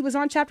 So he was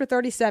on chapter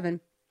 37,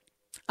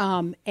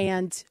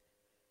 and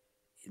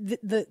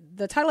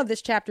the title of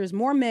this chapter is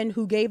 "More Men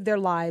Who Gave Their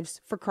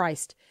Lives for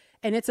Christ,"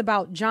 and it's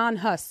about John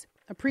Huss,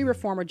 a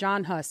pre-reformer,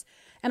 John Huss.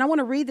 And I want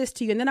to read this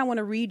to you, and then I want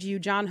to read you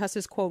John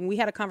Huss's quote. And we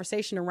had a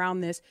conversation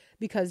around this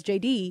because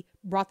JD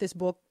brought this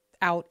book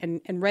out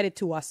and read it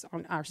to us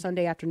on our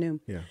Sunday afternoon.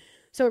 Yeah.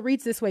 So it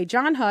reads this way.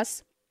 John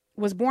Huss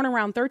was born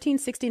around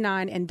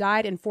 1369 and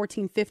died in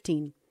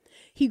 1415.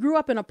 He grew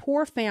up in a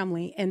poor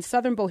family in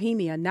southern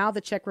Bohemia, now the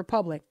Czech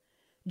Republic.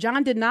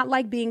 John did not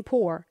like being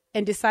poor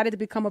and decided to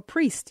become a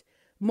priest,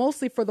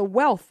 mostly for the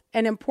wealth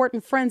and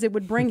important friends it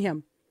would bring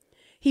him.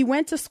 He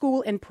went to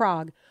school in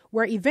Prague,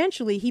 where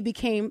eventually he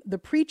became the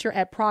preacher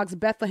at Prague's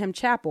Bethlehem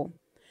Chapel.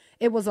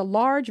 It was a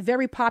large,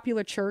 very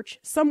popular church.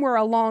 Somewhere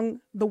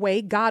along the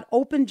way, God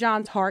opened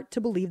John's heart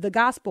to believe the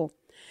gospel.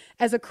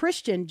 As a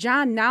Christian,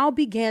 John now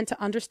began to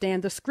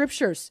understand the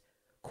scriptures,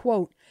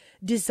 quote,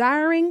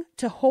 desiring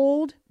to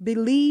hold,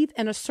 believe,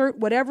 and assert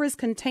whatever is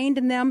contained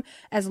in them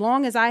as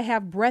long as I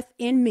have breath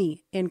in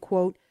me, end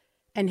quote,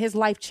 and his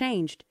life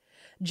changed.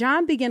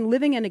 John began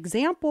living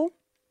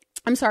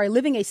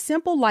a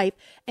simple life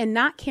and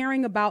not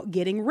caring about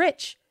getting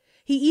rich.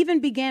 He even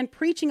began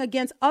preaching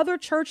against other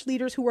church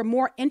leaders who were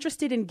more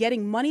interested in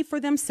getting money for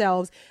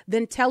themselves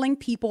than telling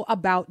people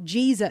about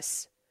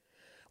Jesus.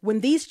 When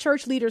these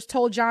church leaders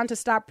told John to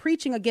stop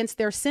preaching against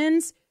their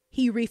sins,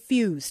 he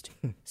refused.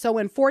 So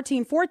in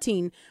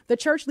 1414, the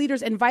church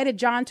leaders invited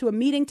John to a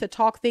meeting to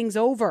talk things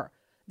over.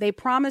 They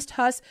promised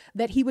Huss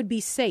that he would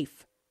be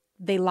safe.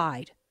 They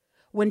lied.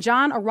 When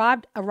John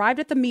arrived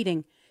at the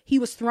meeting, he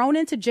was thrown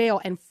into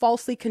jail and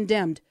falsely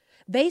condemned.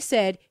 They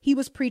said he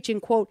was preaching,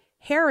 quote,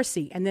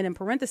 heresy. And then in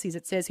parentheses,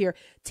 it says here,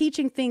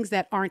 teaching things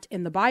that aren't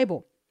in the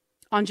Bible.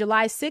 On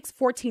July 6,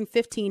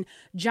 1415,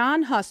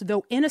 John Huss,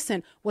 though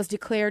innocent, was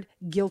declared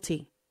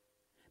guilty.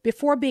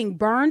 Before being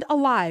burned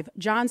alive,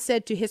 John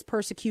said to his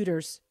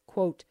persecutors,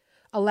 quote,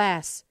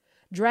 "Alas,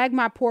 drag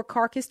my poor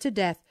carcass to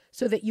death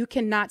so that you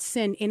cannot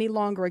sin any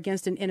longer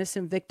against an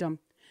innocent victim.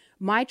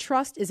 My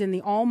trust is in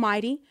the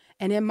Almighty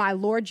and in my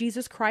Lord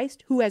Jesus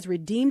Christ, who has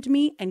redeemed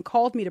me and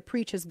called me to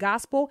preach his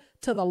gospel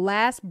to the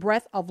last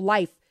breath of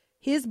life.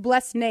 His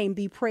blessed name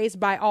be praised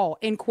by all,"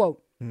 end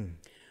quote.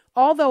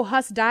 Although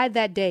Huss died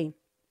that day,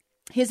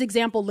 his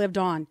example lived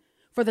on.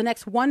 For the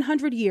next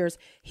 100 years,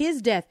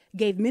 his death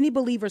gave many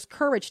believers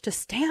courage to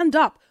stand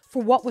up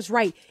for what was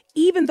right,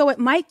 even though it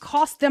might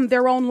cost them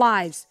their own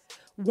lives.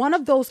 One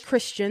of those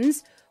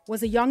Christians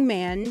was a young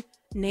man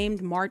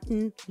named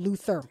Martin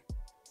Luther.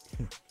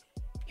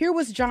 Here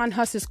was John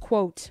Huss's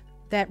quote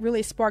that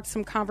really sparked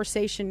some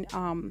conversation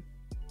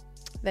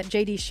that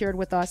JD shared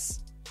with us.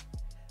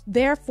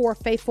 "Therefore,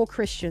 faithful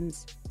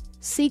Christians,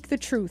 seek the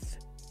truth,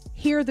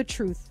 hear the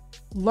truth,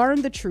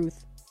 learn the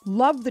truth,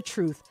 love the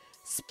truth,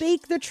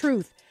 speak the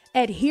truth,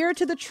 adhere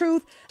to the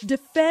truth,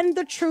 defend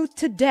the truth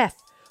to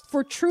death,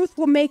 for truth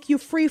will make you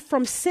free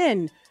from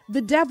sin,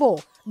 the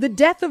devil, the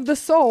death of the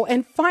soul,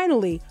 and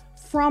finally,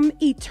 from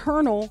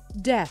eternal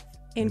death,"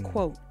 end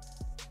quote.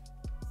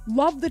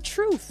 Love the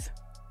truth.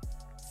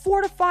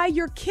 Fortify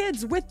your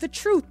kids with the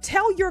truth.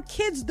 Tell your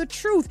kids the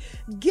truth.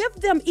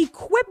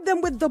 Equip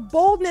them with the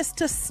boldness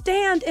to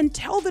stand and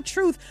tell the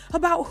truth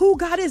about who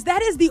God is.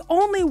 That is the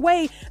only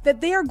way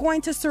that they are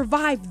going to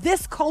survive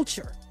this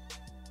culture.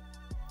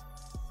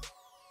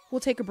 We'll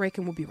take a break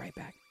and we'll be right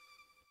back.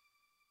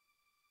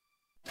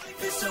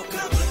 It's so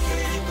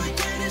complicated, but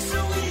yet it's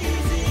so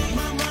easy.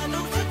 My mind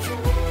knows the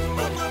truth,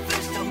 but my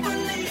flesh don't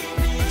believe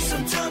me.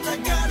 Sometimes I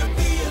gotta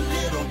be a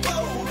little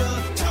bolder,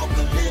 talk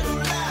a little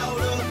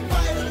louder,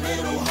 fight a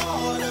little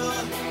harder,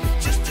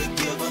 just to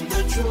give them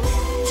the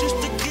truth. Just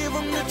to give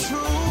them the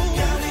truth.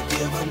 Gotta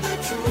give them the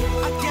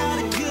truth. I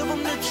gotta give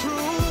them the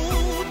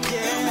truth.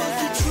 Yeah. It was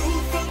the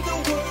truth from the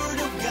word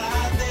of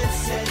God that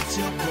set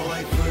your boy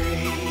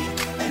free,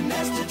 and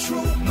that's the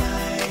truth,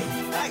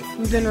 man.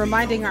 We've been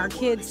reminding our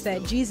kids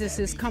that Jesus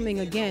is coming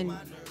again.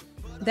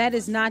 That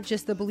is not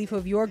just the belief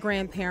of your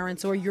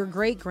grandparents or your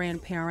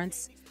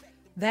great-grandparents.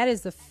 That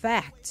is the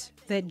fact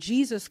that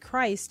Jesus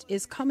Christ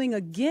is coming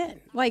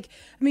again.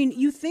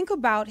 You think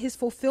about his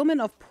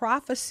fulfillment of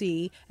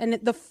prophecy and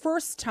the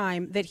first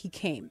time that he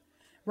came,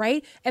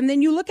 right? And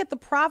then you look at the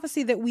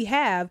prophecy that we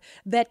have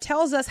that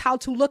tells us how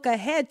to look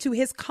ahead to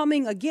his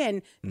coming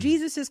again.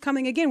 Jesus is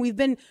coming again. We've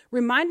been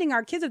reminding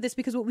our kids of this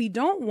because what we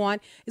don't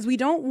want is we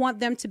don't want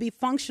them to be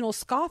functional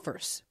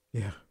scoffers.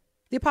 Yeah.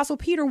 The Apostle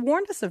Peter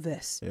warned us of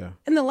this. Yeah.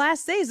 In the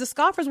last days, the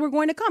scoffers were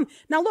going to come.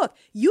 Now, look,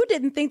 you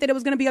didn't think that it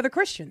was going to be other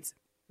Christians.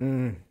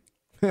 Right.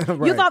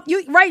 You thought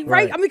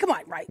right. I mean, come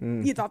on, right.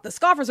 You thought the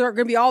scoffers are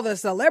going to be all the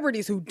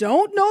celebrities who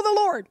don't know the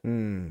Lord.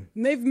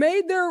 They've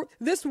made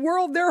this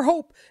world their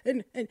hope.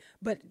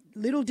 But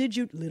little did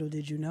you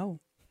know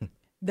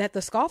that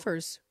the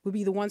scoffers would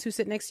be the ones who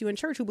sit next to you in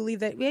church who believe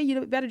that,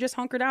 you better just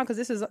hunker down because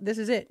this is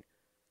it.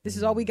 This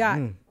is all we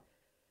got.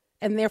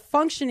 And they're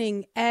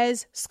functioning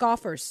as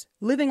scoffers,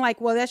 living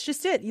like, well, that's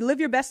just it. You live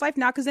your best life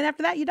now because then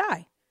after that you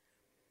die.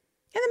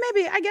 And then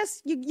maybe, I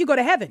guess, you go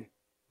to heaven.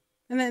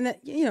 And then,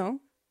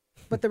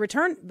 but the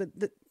return,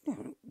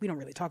 we don't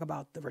really talk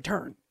about the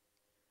return.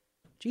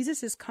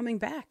 Jesus is coming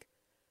back.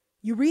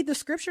 You read the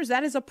scriptures,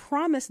 that is a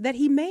promise that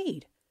he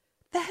made.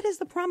 That is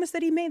the promise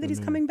that he made, that he's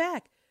coming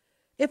back.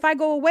 If I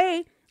go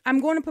away,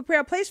 I'm going to prepare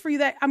a place for you,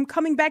 that I'm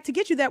coming back to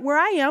get you, that where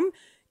I am,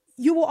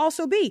 you will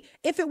also be.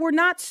 If it were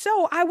not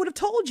so, I would have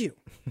told you.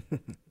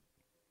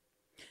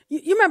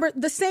 You remember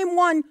the same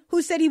one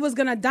who said he was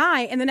going to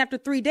die and then after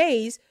 3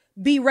 days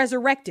be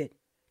resurrected.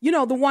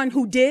 The one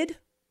who did.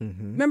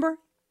 Remember?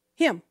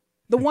 Him.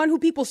 The one who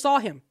people saw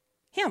him.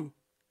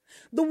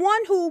 The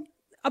one who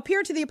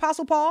appeared to the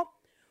Apostle Paul,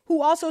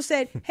 who also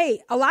said,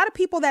 hey, a lot of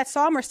people that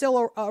saw him are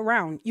still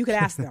around. You could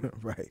ask them.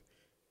 Right.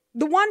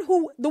 The one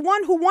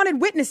who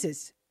wanted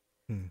witnesses,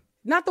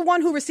 not the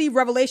one who received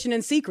revelation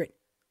in secret.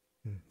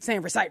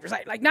 Saying recite.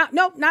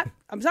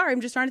 I'm sorry.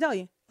 I'm just trying to tell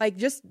you,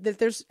 just that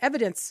there's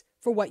evidence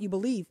for what you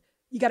believe.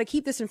 You got to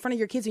keep this in front of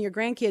your kids and your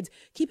grandkids.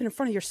 Keep it in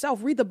front of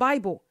yourself. Read the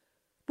Bible.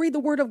 Read the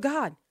word of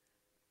God.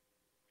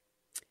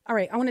 All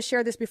right. I want to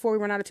share this before we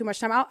run out of too much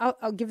time.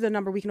 I'll give the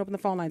number. We can open the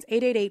phone lines.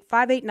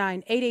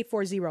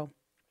 888-589-8840.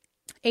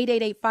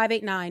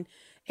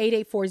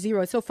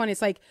 888-589-8840. It's so funny.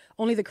 It's like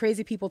only the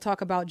crazy people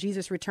talk about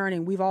Jesus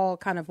returning. We've all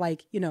kind of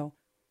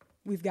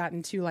we've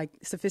gotten too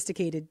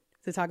sophisticated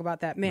to talk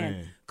about that.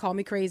 Man. Call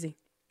me crazy.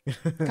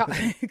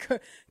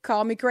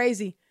 Call me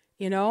crazy.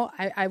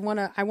 I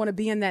want to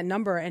be in that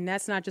number. And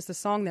that's not just a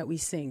song that we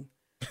sing.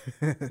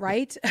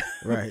 Right?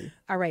 Right.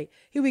 All right.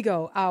 Here we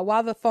go.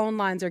 While the phone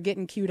lines are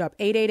getting queued up,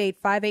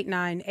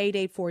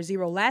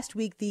 888-589-8840. Last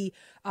week, the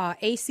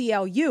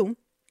ACLU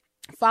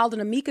filed an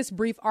amicus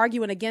brief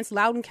arguing against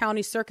Loudoun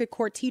County Circuit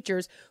Court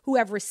teachers who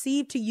have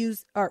refused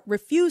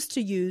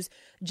to use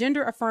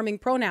gender-affirming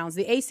pronouns.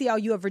 The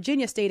ACLU of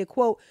Virginia stated,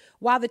 quote,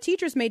 while the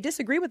teachers may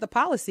disagree with the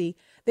policy,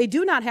 they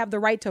do not have the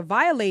right to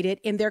violate it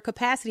in their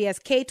capacity as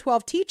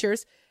K-12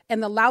 teachers in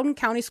the Loudoun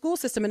County school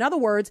system. In other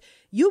words,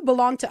 you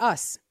belong to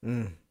us.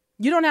 You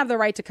don't have the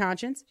right to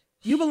conscience.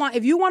 You belong.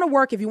 If you want to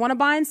work, if you want to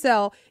buy and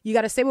sell, you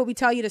got to say what we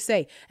tell you to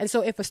say. And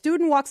so if a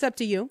student walks up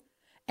to you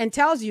and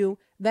tells you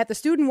that the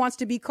student wants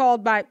to be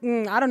called by,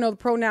 I don't know, the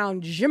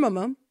pronoun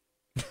jimama,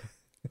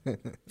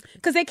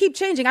 because they keep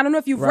changing. I don't know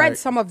if you've read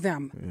some of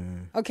them.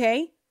 Yeah.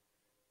 Okay.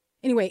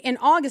 Anyway, in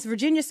August,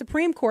 Virginia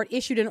Supreme Court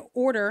issued an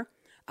order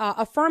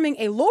affirming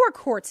a lower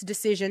court's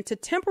decision to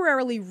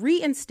temporarily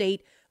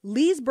reinstate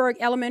Leesburg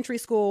Elementary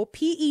School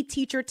PE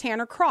teacher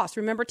Tanner Cross.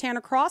 Remember Tanner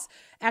Cross?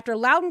 After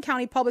Loudoun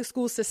County Public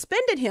Schools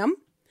suspended him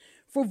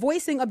for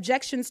voicing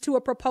objections to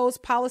a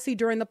proposed policy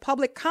during the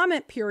public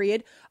comment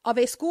period of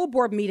a school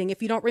board meeting.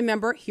 If you don't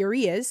remember, here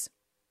he is.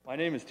 My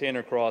name is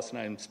Tanner Cross, and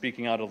I'm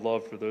speaking out of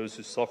love for those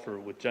who suffer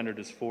with gender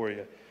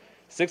dysphoria.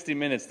 60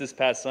 Minutes this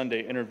past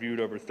Sunday interviewed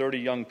over 30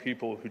 young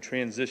people who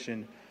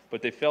transitioned,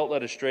 but they felt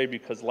led astray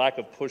because lack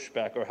of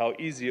pushback or how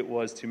easy it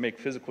was to make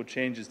physical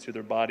changes to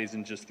their bodies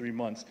in just 3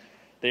 months.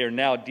 They are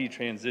now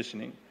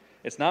detransitioning.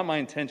 It's not my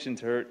intention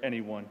to hurt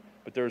anyone,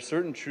 but there are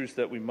certain truths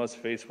that we must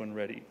face when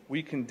ready.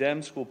 We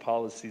condemn school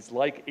policies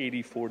like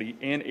 80-40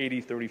 and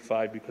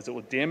 80-35 because it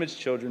will damage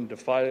children,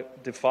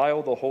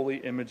 defile the holy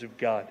image of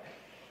God.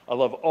 I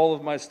love all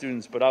of my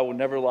students, but I will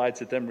never lie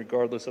to them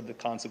regardless of the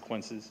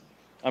consequences.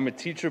 I'm a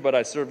teacher, but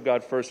I serve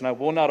God first, and I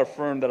will not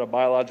affirm that a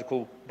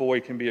biological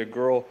boy can be a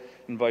girl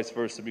and vice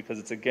versa because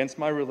it's against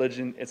my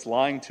religion, it's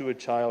lying to a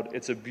child,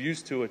 it's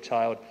abuse to a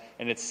child,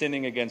 and it's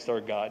sinning against our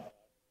God.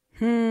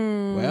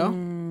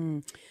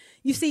 Well,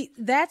 you see,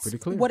 that's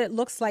what it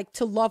looks like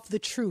to love the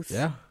truth.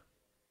 Yeah.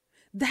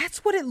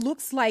 That's what it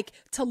looks like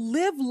to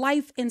live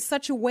life in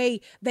such a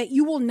way that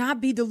you will not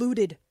be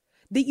deluded,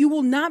 that you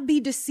will not be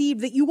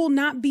deceived, that you will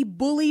not be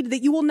bullied,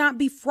 that you will not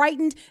be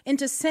frightened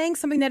into saying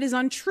something that is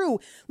untrue.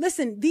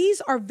 Listen, these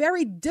are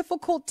very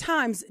difficult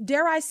times,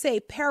 dare I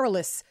say,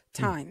 perilous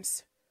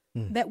times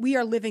that we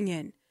are living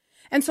in.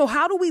 And so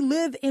how do we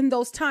live in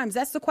those times?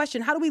 That's the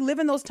question. How do we live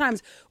in those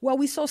times? Well,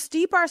 we so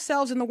steep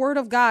ourselves in the word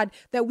of God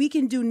that we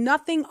can do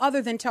nothing other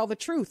than tell the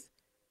truth.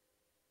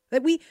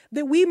 That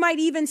we might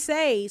even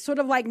say, sort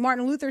of like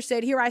Martin Luther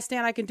said, here I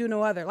stand, I can do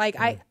no other. Like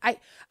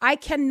I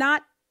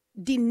cannot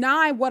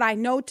deny what I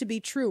know to be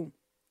true.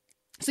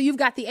 So you've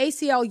got the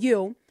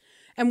ACLU.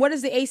 And what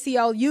is the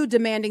ACLU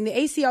demanding? The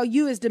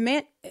ACLU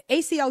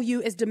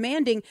is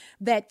demanding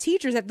that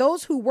teachers, that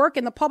those who work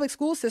in the public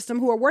school system,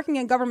 who are working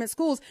in government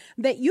schools,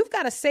 that you've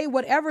got to say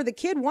whatever the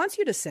kid wants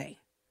you to say.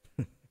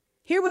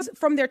 Here was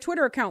from their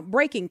Twitter account,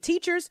 breaking.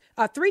 3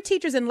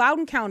 teachers in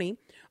Loudoun County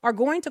are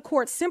going to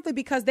court simply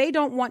because they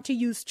don't want to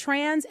use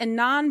trans and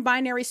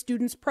non-binary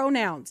students'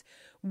 pronouns.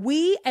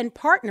 We and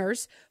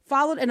partners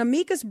followed an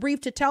amicus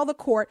brief to tell the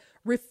court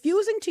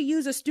refusing to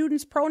use a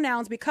student's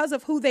pronouns because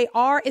of who they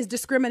are is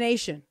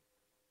discrimination.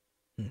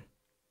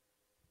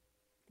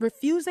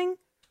 Refusing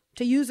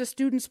to use a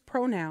student's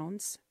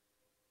pronouns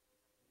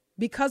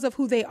because of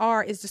who they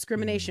are is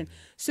discrimination.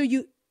 So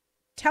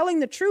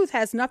telling the truth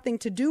has nothing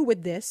to do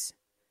with this.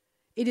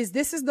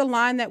 This is the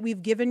line that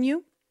we've given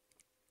you.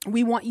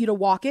 We want you to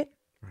walk it.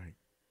 Right.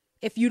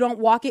 If you don't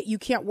walk it, you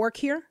can't work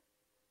here.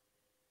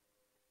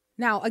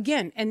 Now,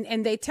 again,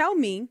 and they tell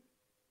me,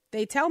 hey,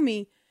 they tell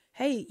me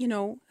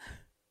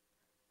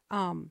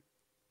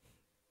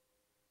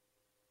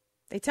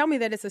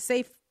that it's a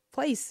safe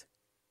place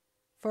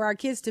for our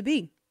kids to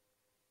be.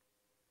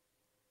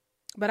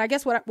 But I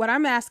guess what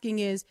I'm asking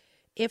is,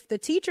 if the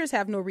teachers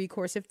have no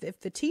recourse,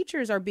 if the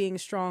teachers are being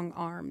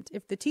strong-armed,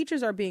 if the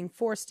teachers are being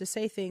forced to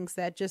say things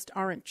that just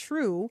aren't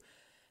true,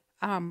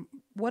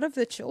 what of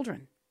the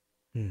children?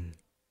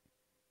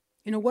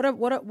 What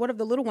of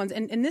the little ones?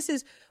 And this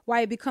is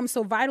why it becomes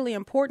so vitally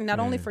important, not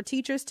only for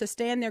teachers to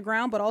stand their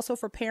ground, but also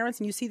for parents.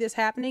 And you see this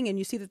happening, and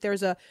you see that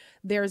there's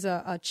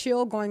a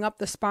chill going up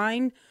the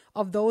spine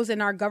of those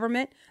in our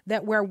government,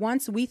 that where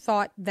once we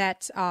thought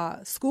that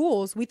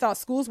schools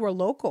were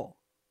local.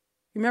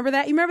 Remember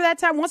that? You remember that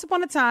time? Once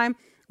upon a time,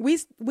 we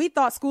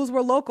thought schools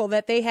were local,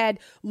 that they had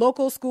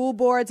local school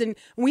boards, and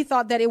we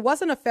thought that it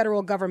wasn't a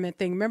federal government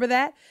thing. Remember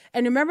that?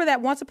 And remember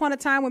that once upon a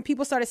time when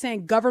people started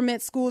saying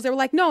government schools, they were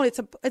like, no, it's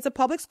a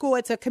public school.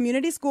 It's a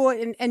community school.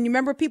 And you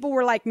remember people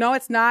were like, no,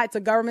 it's not. It's a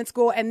government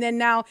school. And then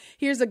now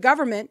here's the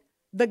government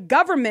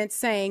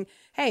saying,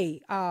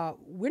 hey,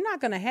 we're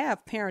not going to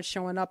have parents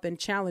showing up and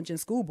challenging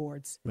school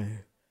boards.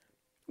 Man.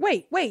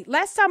 Wait,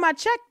 last time I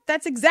checked,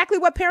 that's exactly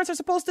what parents are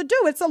supposed to do.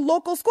 It's a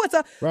local school. It's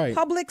a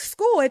public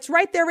school. It's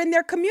right there in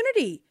their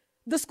community.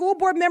 The school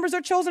board members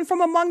are chosen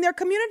from among their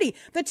community.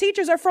 The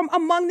teachers are from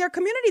among their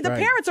community. The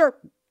parents are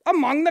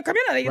among the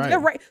community. Right. They're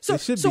right. So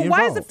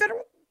why is the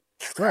federal?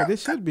 Right, they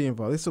should be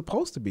involved. It's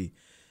supposed to be.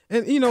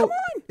 And,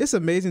 it's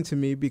amazing to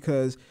me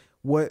because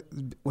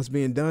what's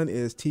being done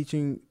is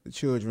teaching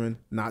children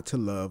not to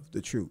love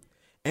the truth.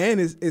 And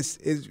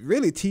it's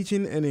really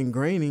teaching and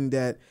ingraining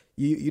that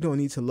you don't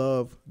need to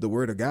love the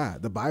Word of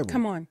God, the Bible.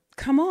 Come on.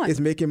 It's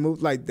making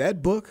moves like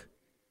that book.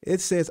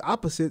 It says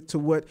opposite to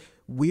what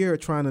we are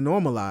trying to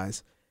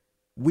normalize.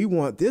 We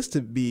want this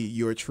to be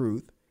your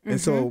truth. And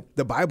so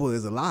the Bible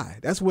is a lie.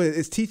 That's what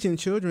it's teaching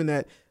children,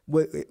 that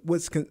what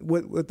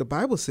the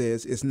Bible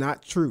says is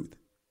not truth.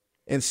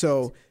 And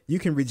so you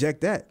can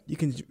reject that. You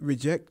can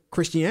reject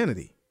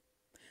Christianity.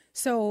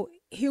 So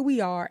here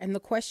we are. And the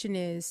question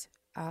is,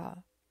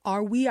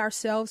 are we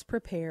ourselves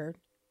prepared?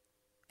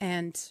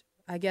 And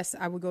I guess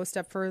I would go a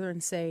step further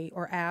and say,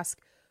 or ask,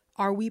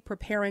 are we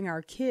preparing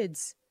our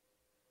kids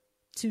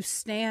to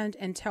stand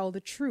and tell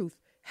the truth?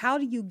 How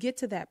do you get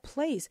to that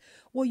place?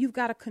 Well, you've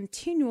got to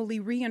continually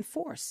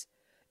reinforce.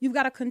 You've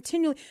got to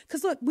continually,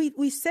 because look,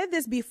 we said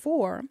this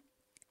before,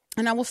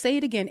 and I will say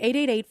it again,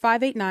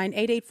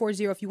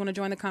 888-589-8840 if you want to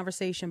join the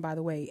conversation, by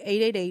the way,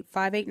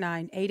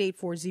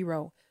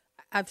 888-589-8840.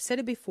 I've said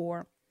it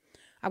before.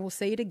 I will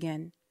say it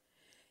again.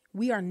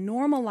 We are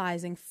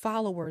normalizing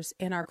followers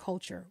in our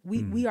culture.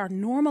 We are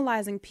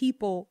normalizing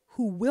people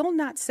who will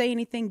not say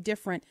anything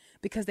different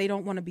because they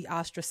don't want to be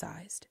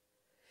ostracized.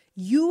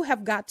 You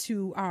have got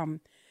to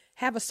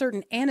have a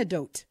certain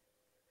antidote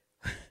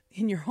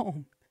in your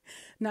home,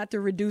 not to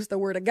reduce the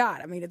Word of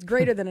God. I mean, it's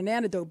greater than an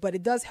antidote, but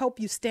it does help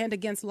you stand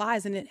against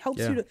lies, and it helps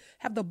you to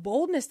have the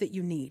boldness that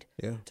you need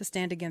to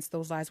stand against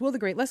those lies. Will the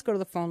Great, let's go to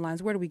the phone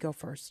lines. Where do we go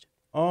first?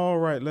 All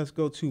right, let's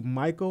go to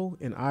Michael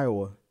in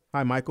Iowa.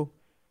 Hi, Michael.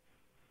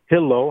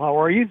 Hello, how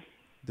are you?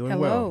 Doing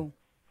Hello. well.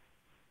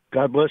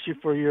 God bless you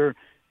for your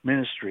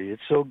ministry.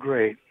 It's so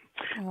great.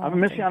 Oh, I'm a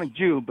Messianic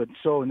Jew, but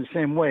so in the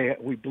same way,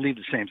 we believe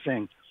the same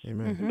thing.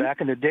 Amen. Back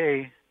in the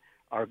day,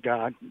 our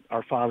God,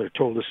 our Father,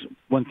 told us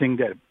one thing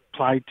that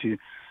applied to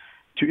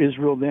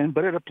Israel then,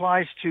 but it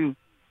applies to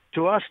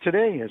us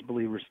today as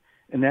believers,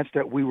 and that's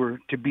that we were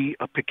to be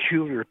a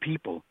peculiar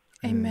people.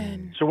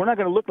 Amen. So we're not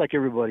going to look like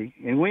everybody,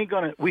 and we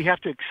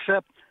have to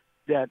accept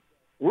that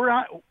we're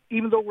not,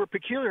 even though we're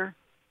peculiar,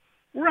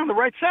 we're on the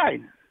right side.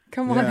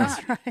 Come on,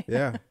 that's right.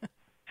 Yeah.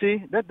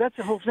 See, that's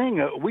the whole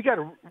thing. We got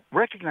to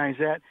recognize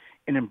that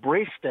and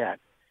embrace that.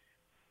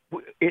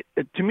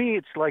 To me,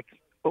 it's like,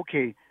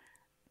 okay,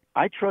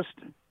 I trust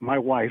my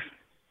wife,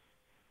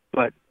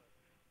 but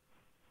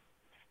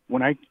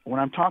when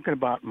I'm talking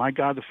about my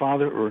God the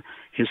Father or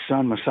His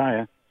Son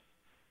Messiah,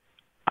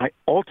 I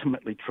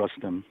ultimately trust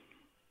them.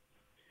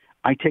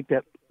 I take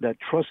that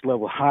trust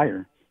level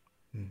higher.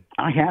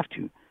 I have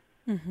to.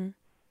 Mm-hmm.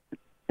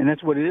 And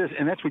that's what it is,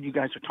 and that's what you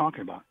guys are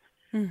talking about.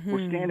 Mm-hmm.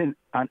 We're standing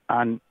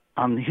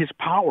on His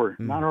power,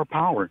 not our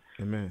power.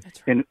 Amen.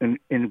 That's right.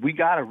 And we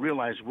got to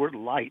realize we're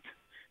light,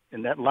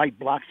 and that light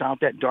blocks out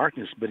that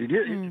darkness. But it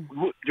is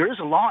there is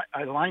a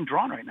line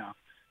drawn right now.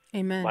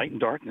 Amen. Light and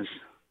darkness.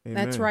 Amen.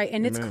 That's right.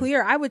 And it's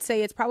clear. I would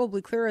say it's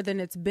probably clearer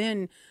than it's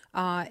been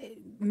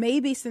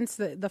maybe since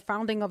the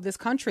founding of this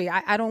country.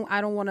 I don't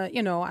want to,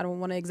 I don't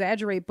want to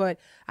exaggerate, but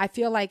I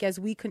feel like as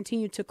we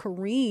continue to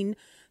careen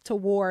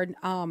toward,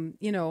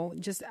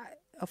 just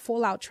a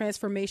full out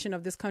transformation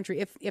of this country,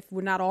 if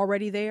we're not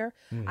already there,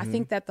 I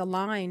think that the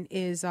line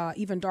is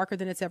even darker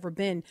than it's ever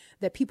been,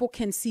 that people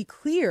can see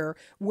clear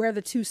where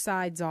the two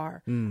sides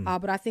are.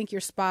 But I think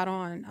you're spot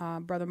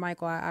on, Brother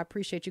Michael. I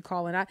appreciate you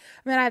calling. I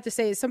have to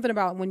say something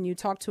about when you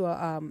talk to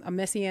a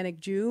Messianic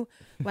Jew,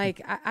 like,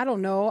 I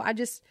don't know.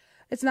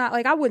 It's not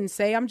like I wouldn't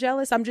say I'm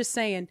jealous. I'm just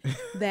saying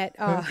that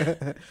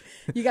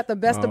you got the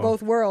best of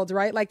both worlds,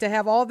 right? Like to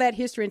have all that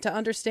history and to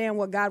understand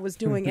what God was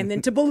doing and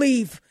then to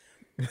believe,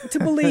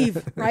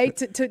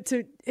 right?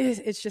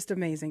 It's just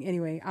amazing.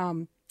 Anyway,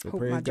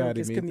 hope my joke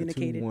is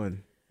communicated.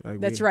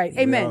 That's right.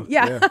 Amen.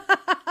 Yeah.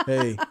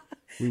 Hey,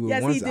 we were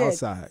Yes, once he did.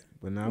 outside,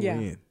 but now we're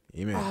in.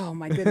 Amen. Oh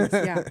my goodness.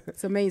 Yeah.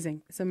 It's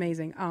amazing. It's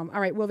amazing. All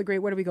right. Will the Great,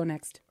 where do we go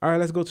next? All right,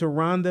 let's go to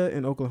Rhonda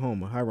in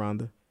Oklahoma. Hi,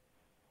 Rhonda.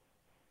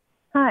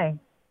 Hi.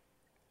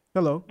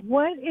 Hello.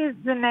 What is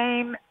the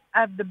name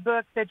of the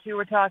book that you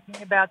were talking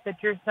about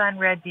that your son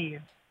read to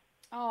you?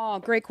 Oh,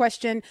 great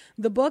question.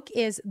 The book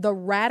is The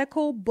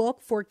Radical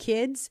Book for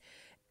Kids,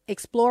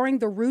 Exploring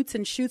the Roots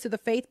and Shoots of the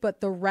Faith,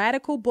 but The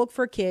Radical Book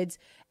for Kids,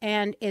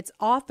 and it's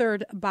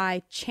authored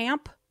by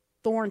Champ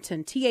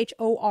Thornton,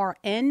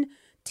 Thornton,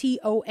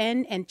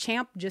 and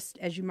Champ, just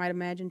as you might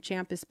imagine,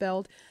 Champ is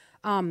spelled.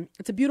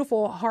 It's a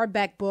beautiful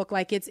hardback book.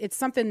 Like it's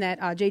something that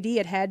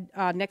JD had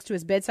next to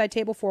his bedside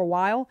table for a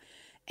while.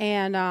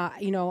 And,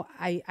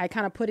 I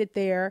kind of put it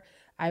there.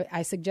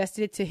 I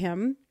suggested it to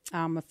him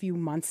a few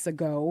months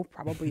ago,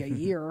 probably a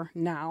year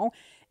now.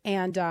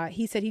 And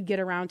he said he'd get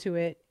around to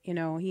it.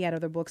 He had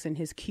other books in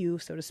his queue,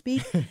 so to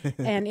speak.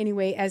 And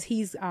anyway, as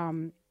he's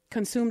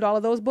consumed all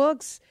of those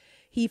books,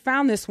 he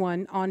found this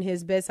one on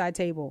his bedside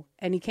table.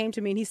 And he came to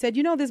me and he said,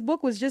 this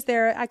book was just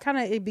there.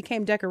 It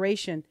became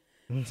decoration.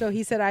 So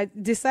he said, I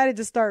decided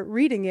to start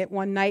reading it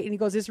one night. And he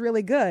goes, it's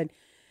really good.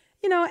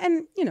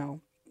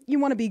 you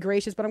want to be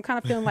gracious, but I'm kind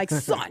of feeling like,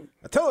 son,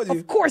 I told you.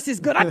 of course it's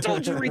good. I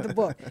told you to read the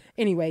book.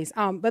 Anyways,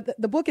 but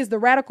the book is The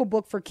Radical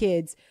Book for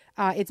Kids.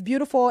 It's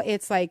beautiful.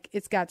 It's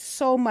got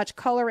so much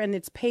color in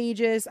its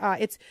pages.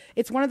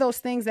 It's one of those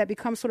things that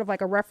becomes sort of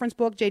like a reference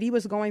book. JD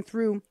was going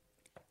through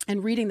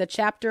and reading the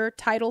chapter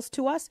titles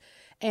to us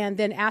and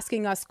then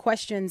asking us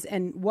questions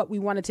and what we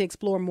wanted to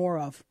explore more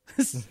of.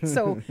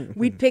 So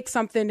we'd pick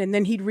something and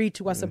then he'd read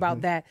to us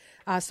about that.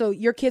 So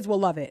your kids will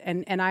love it.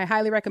 And I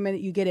highly recommend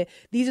that you get it.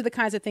 These are the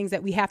kinds of things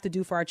that we have to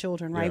do for our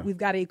children, right? Yeah. We've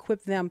got to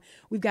equip them.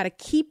 We've got to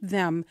keep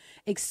them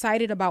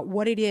excited about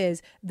what it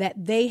is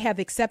that they have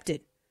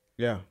accepted.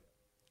 Yeah.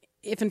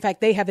 If in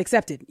fact they have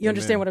accepted. You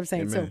understand what I'm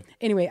saying? Amen. So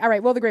anyway, all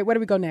right. Well, the great. Where do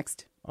we go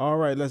next? All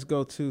right, let's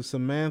go to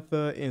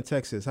Samantha in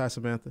Texas. Hi,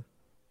 Samantha.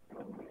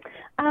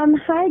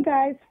 Hi,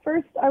 guys.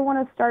 First, I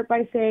want to start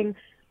by saying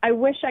I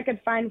wish I could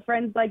find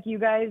friends like you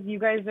guys. You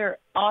guys are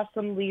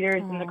awesome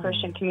leaders in the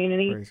Christian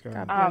community. Praise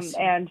God.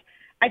 And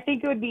I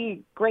think it would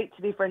be great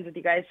to be friends with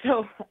you guys.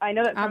 So I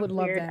know that I sounds would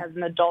love weird that. as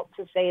an adult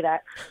to say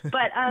that.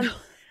 But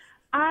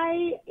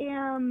I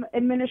am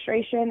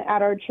administration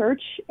at our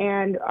church,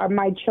 and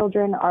my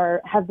children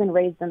have been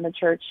raised in the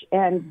church.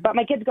 But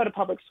my kids go to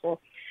public school.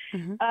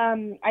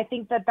 I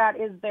think that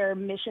is their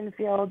mission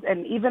field,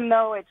 and even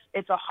though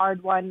it's a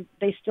hard one,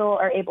 they still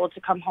are able to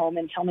come home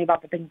and tell me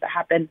about the things that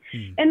happen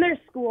in their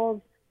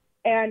schools.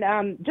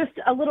 And just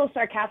a little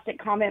sarcastic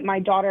comment, my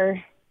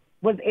daughter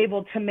was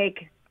able to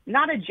make,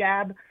 not a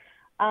jab,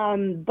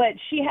 but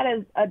she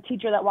had a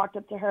teacher that walked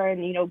up to her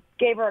and,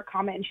 gave her a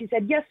comment, and she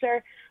said, "Yes,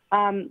 sir,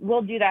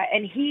 we'll do that."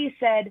 And he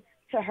said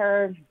to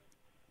her,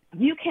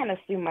 "You can't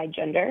assume my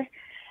gender."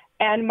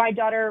 And my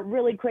daughter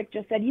really quick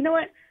just said, "You know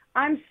what?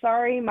 I'm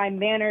sorry, my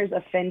manners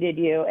offended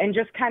you," and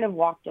just kind of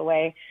walked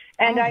away.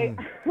 And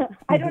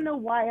I don't know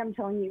why I'm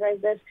telling you guys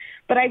this,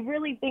 but I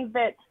really think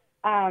that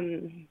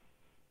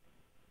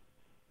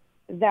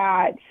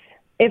that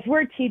if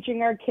we're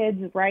teaching our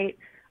kids right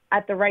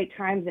at the right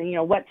times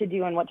and, what to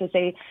do and what to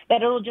say,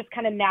 that it'll just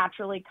kind of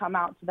naturally come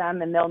out to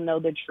them and they'll know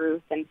the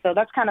truth. And so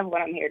that's kind of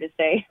what I'm here to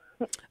say.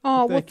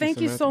 Oh, well, thank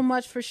you so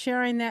much for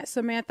sharing that,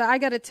 Samantha. I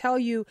got to tell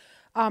you,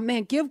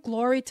 man, give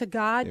glory to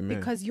God. Amen.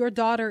 Because your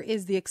daughter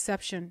is the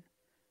exception.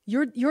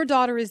 Your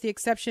daughter is the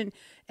exception.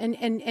 And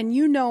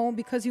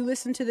because you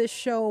listen to this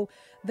show,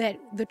 that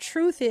the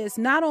truth is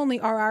not only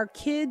are our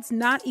kids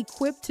not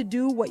equipped to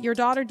do what your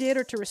daughter did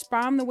or to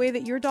respond the way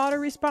that your daughter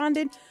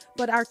responded,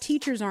 but our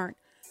teachers aren't.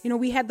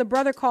 We had the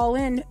brother call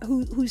in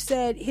who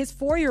said his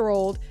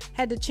 4-year-old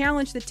had to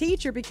challenge the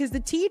teacher because the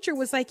teacher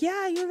was like,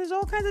 yeah, there's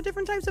all kinds of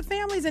different types of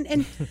families.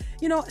 And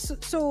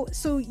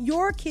so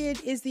your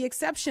kid is the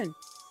exception.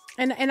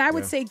 And I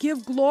would say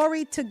give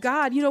glory to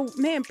God.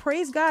 Man,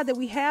 praise God that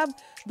we have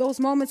those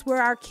moments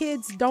where our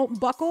kids don't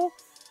buckle.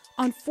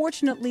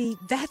 Unfortunately,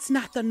 that's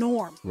not the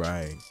norm.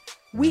 Right.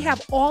 We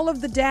have all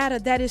of the data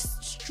that is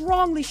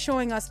strongly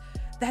showing us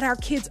that our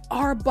kids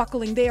are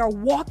buckling. They are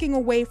walking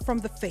away from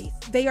the faith.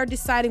 They are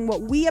deciding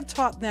what we have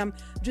taught them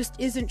just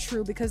isn't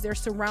true because they're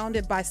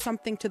surrounded by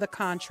something to the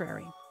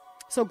contrary.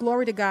 So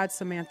glory to God,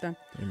 Samantha,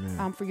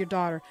 for your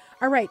daughter.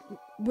 All right,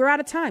 we're out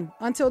of time.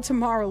 Until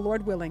tomorrow,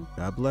 Lord willing.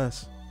 God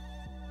bless.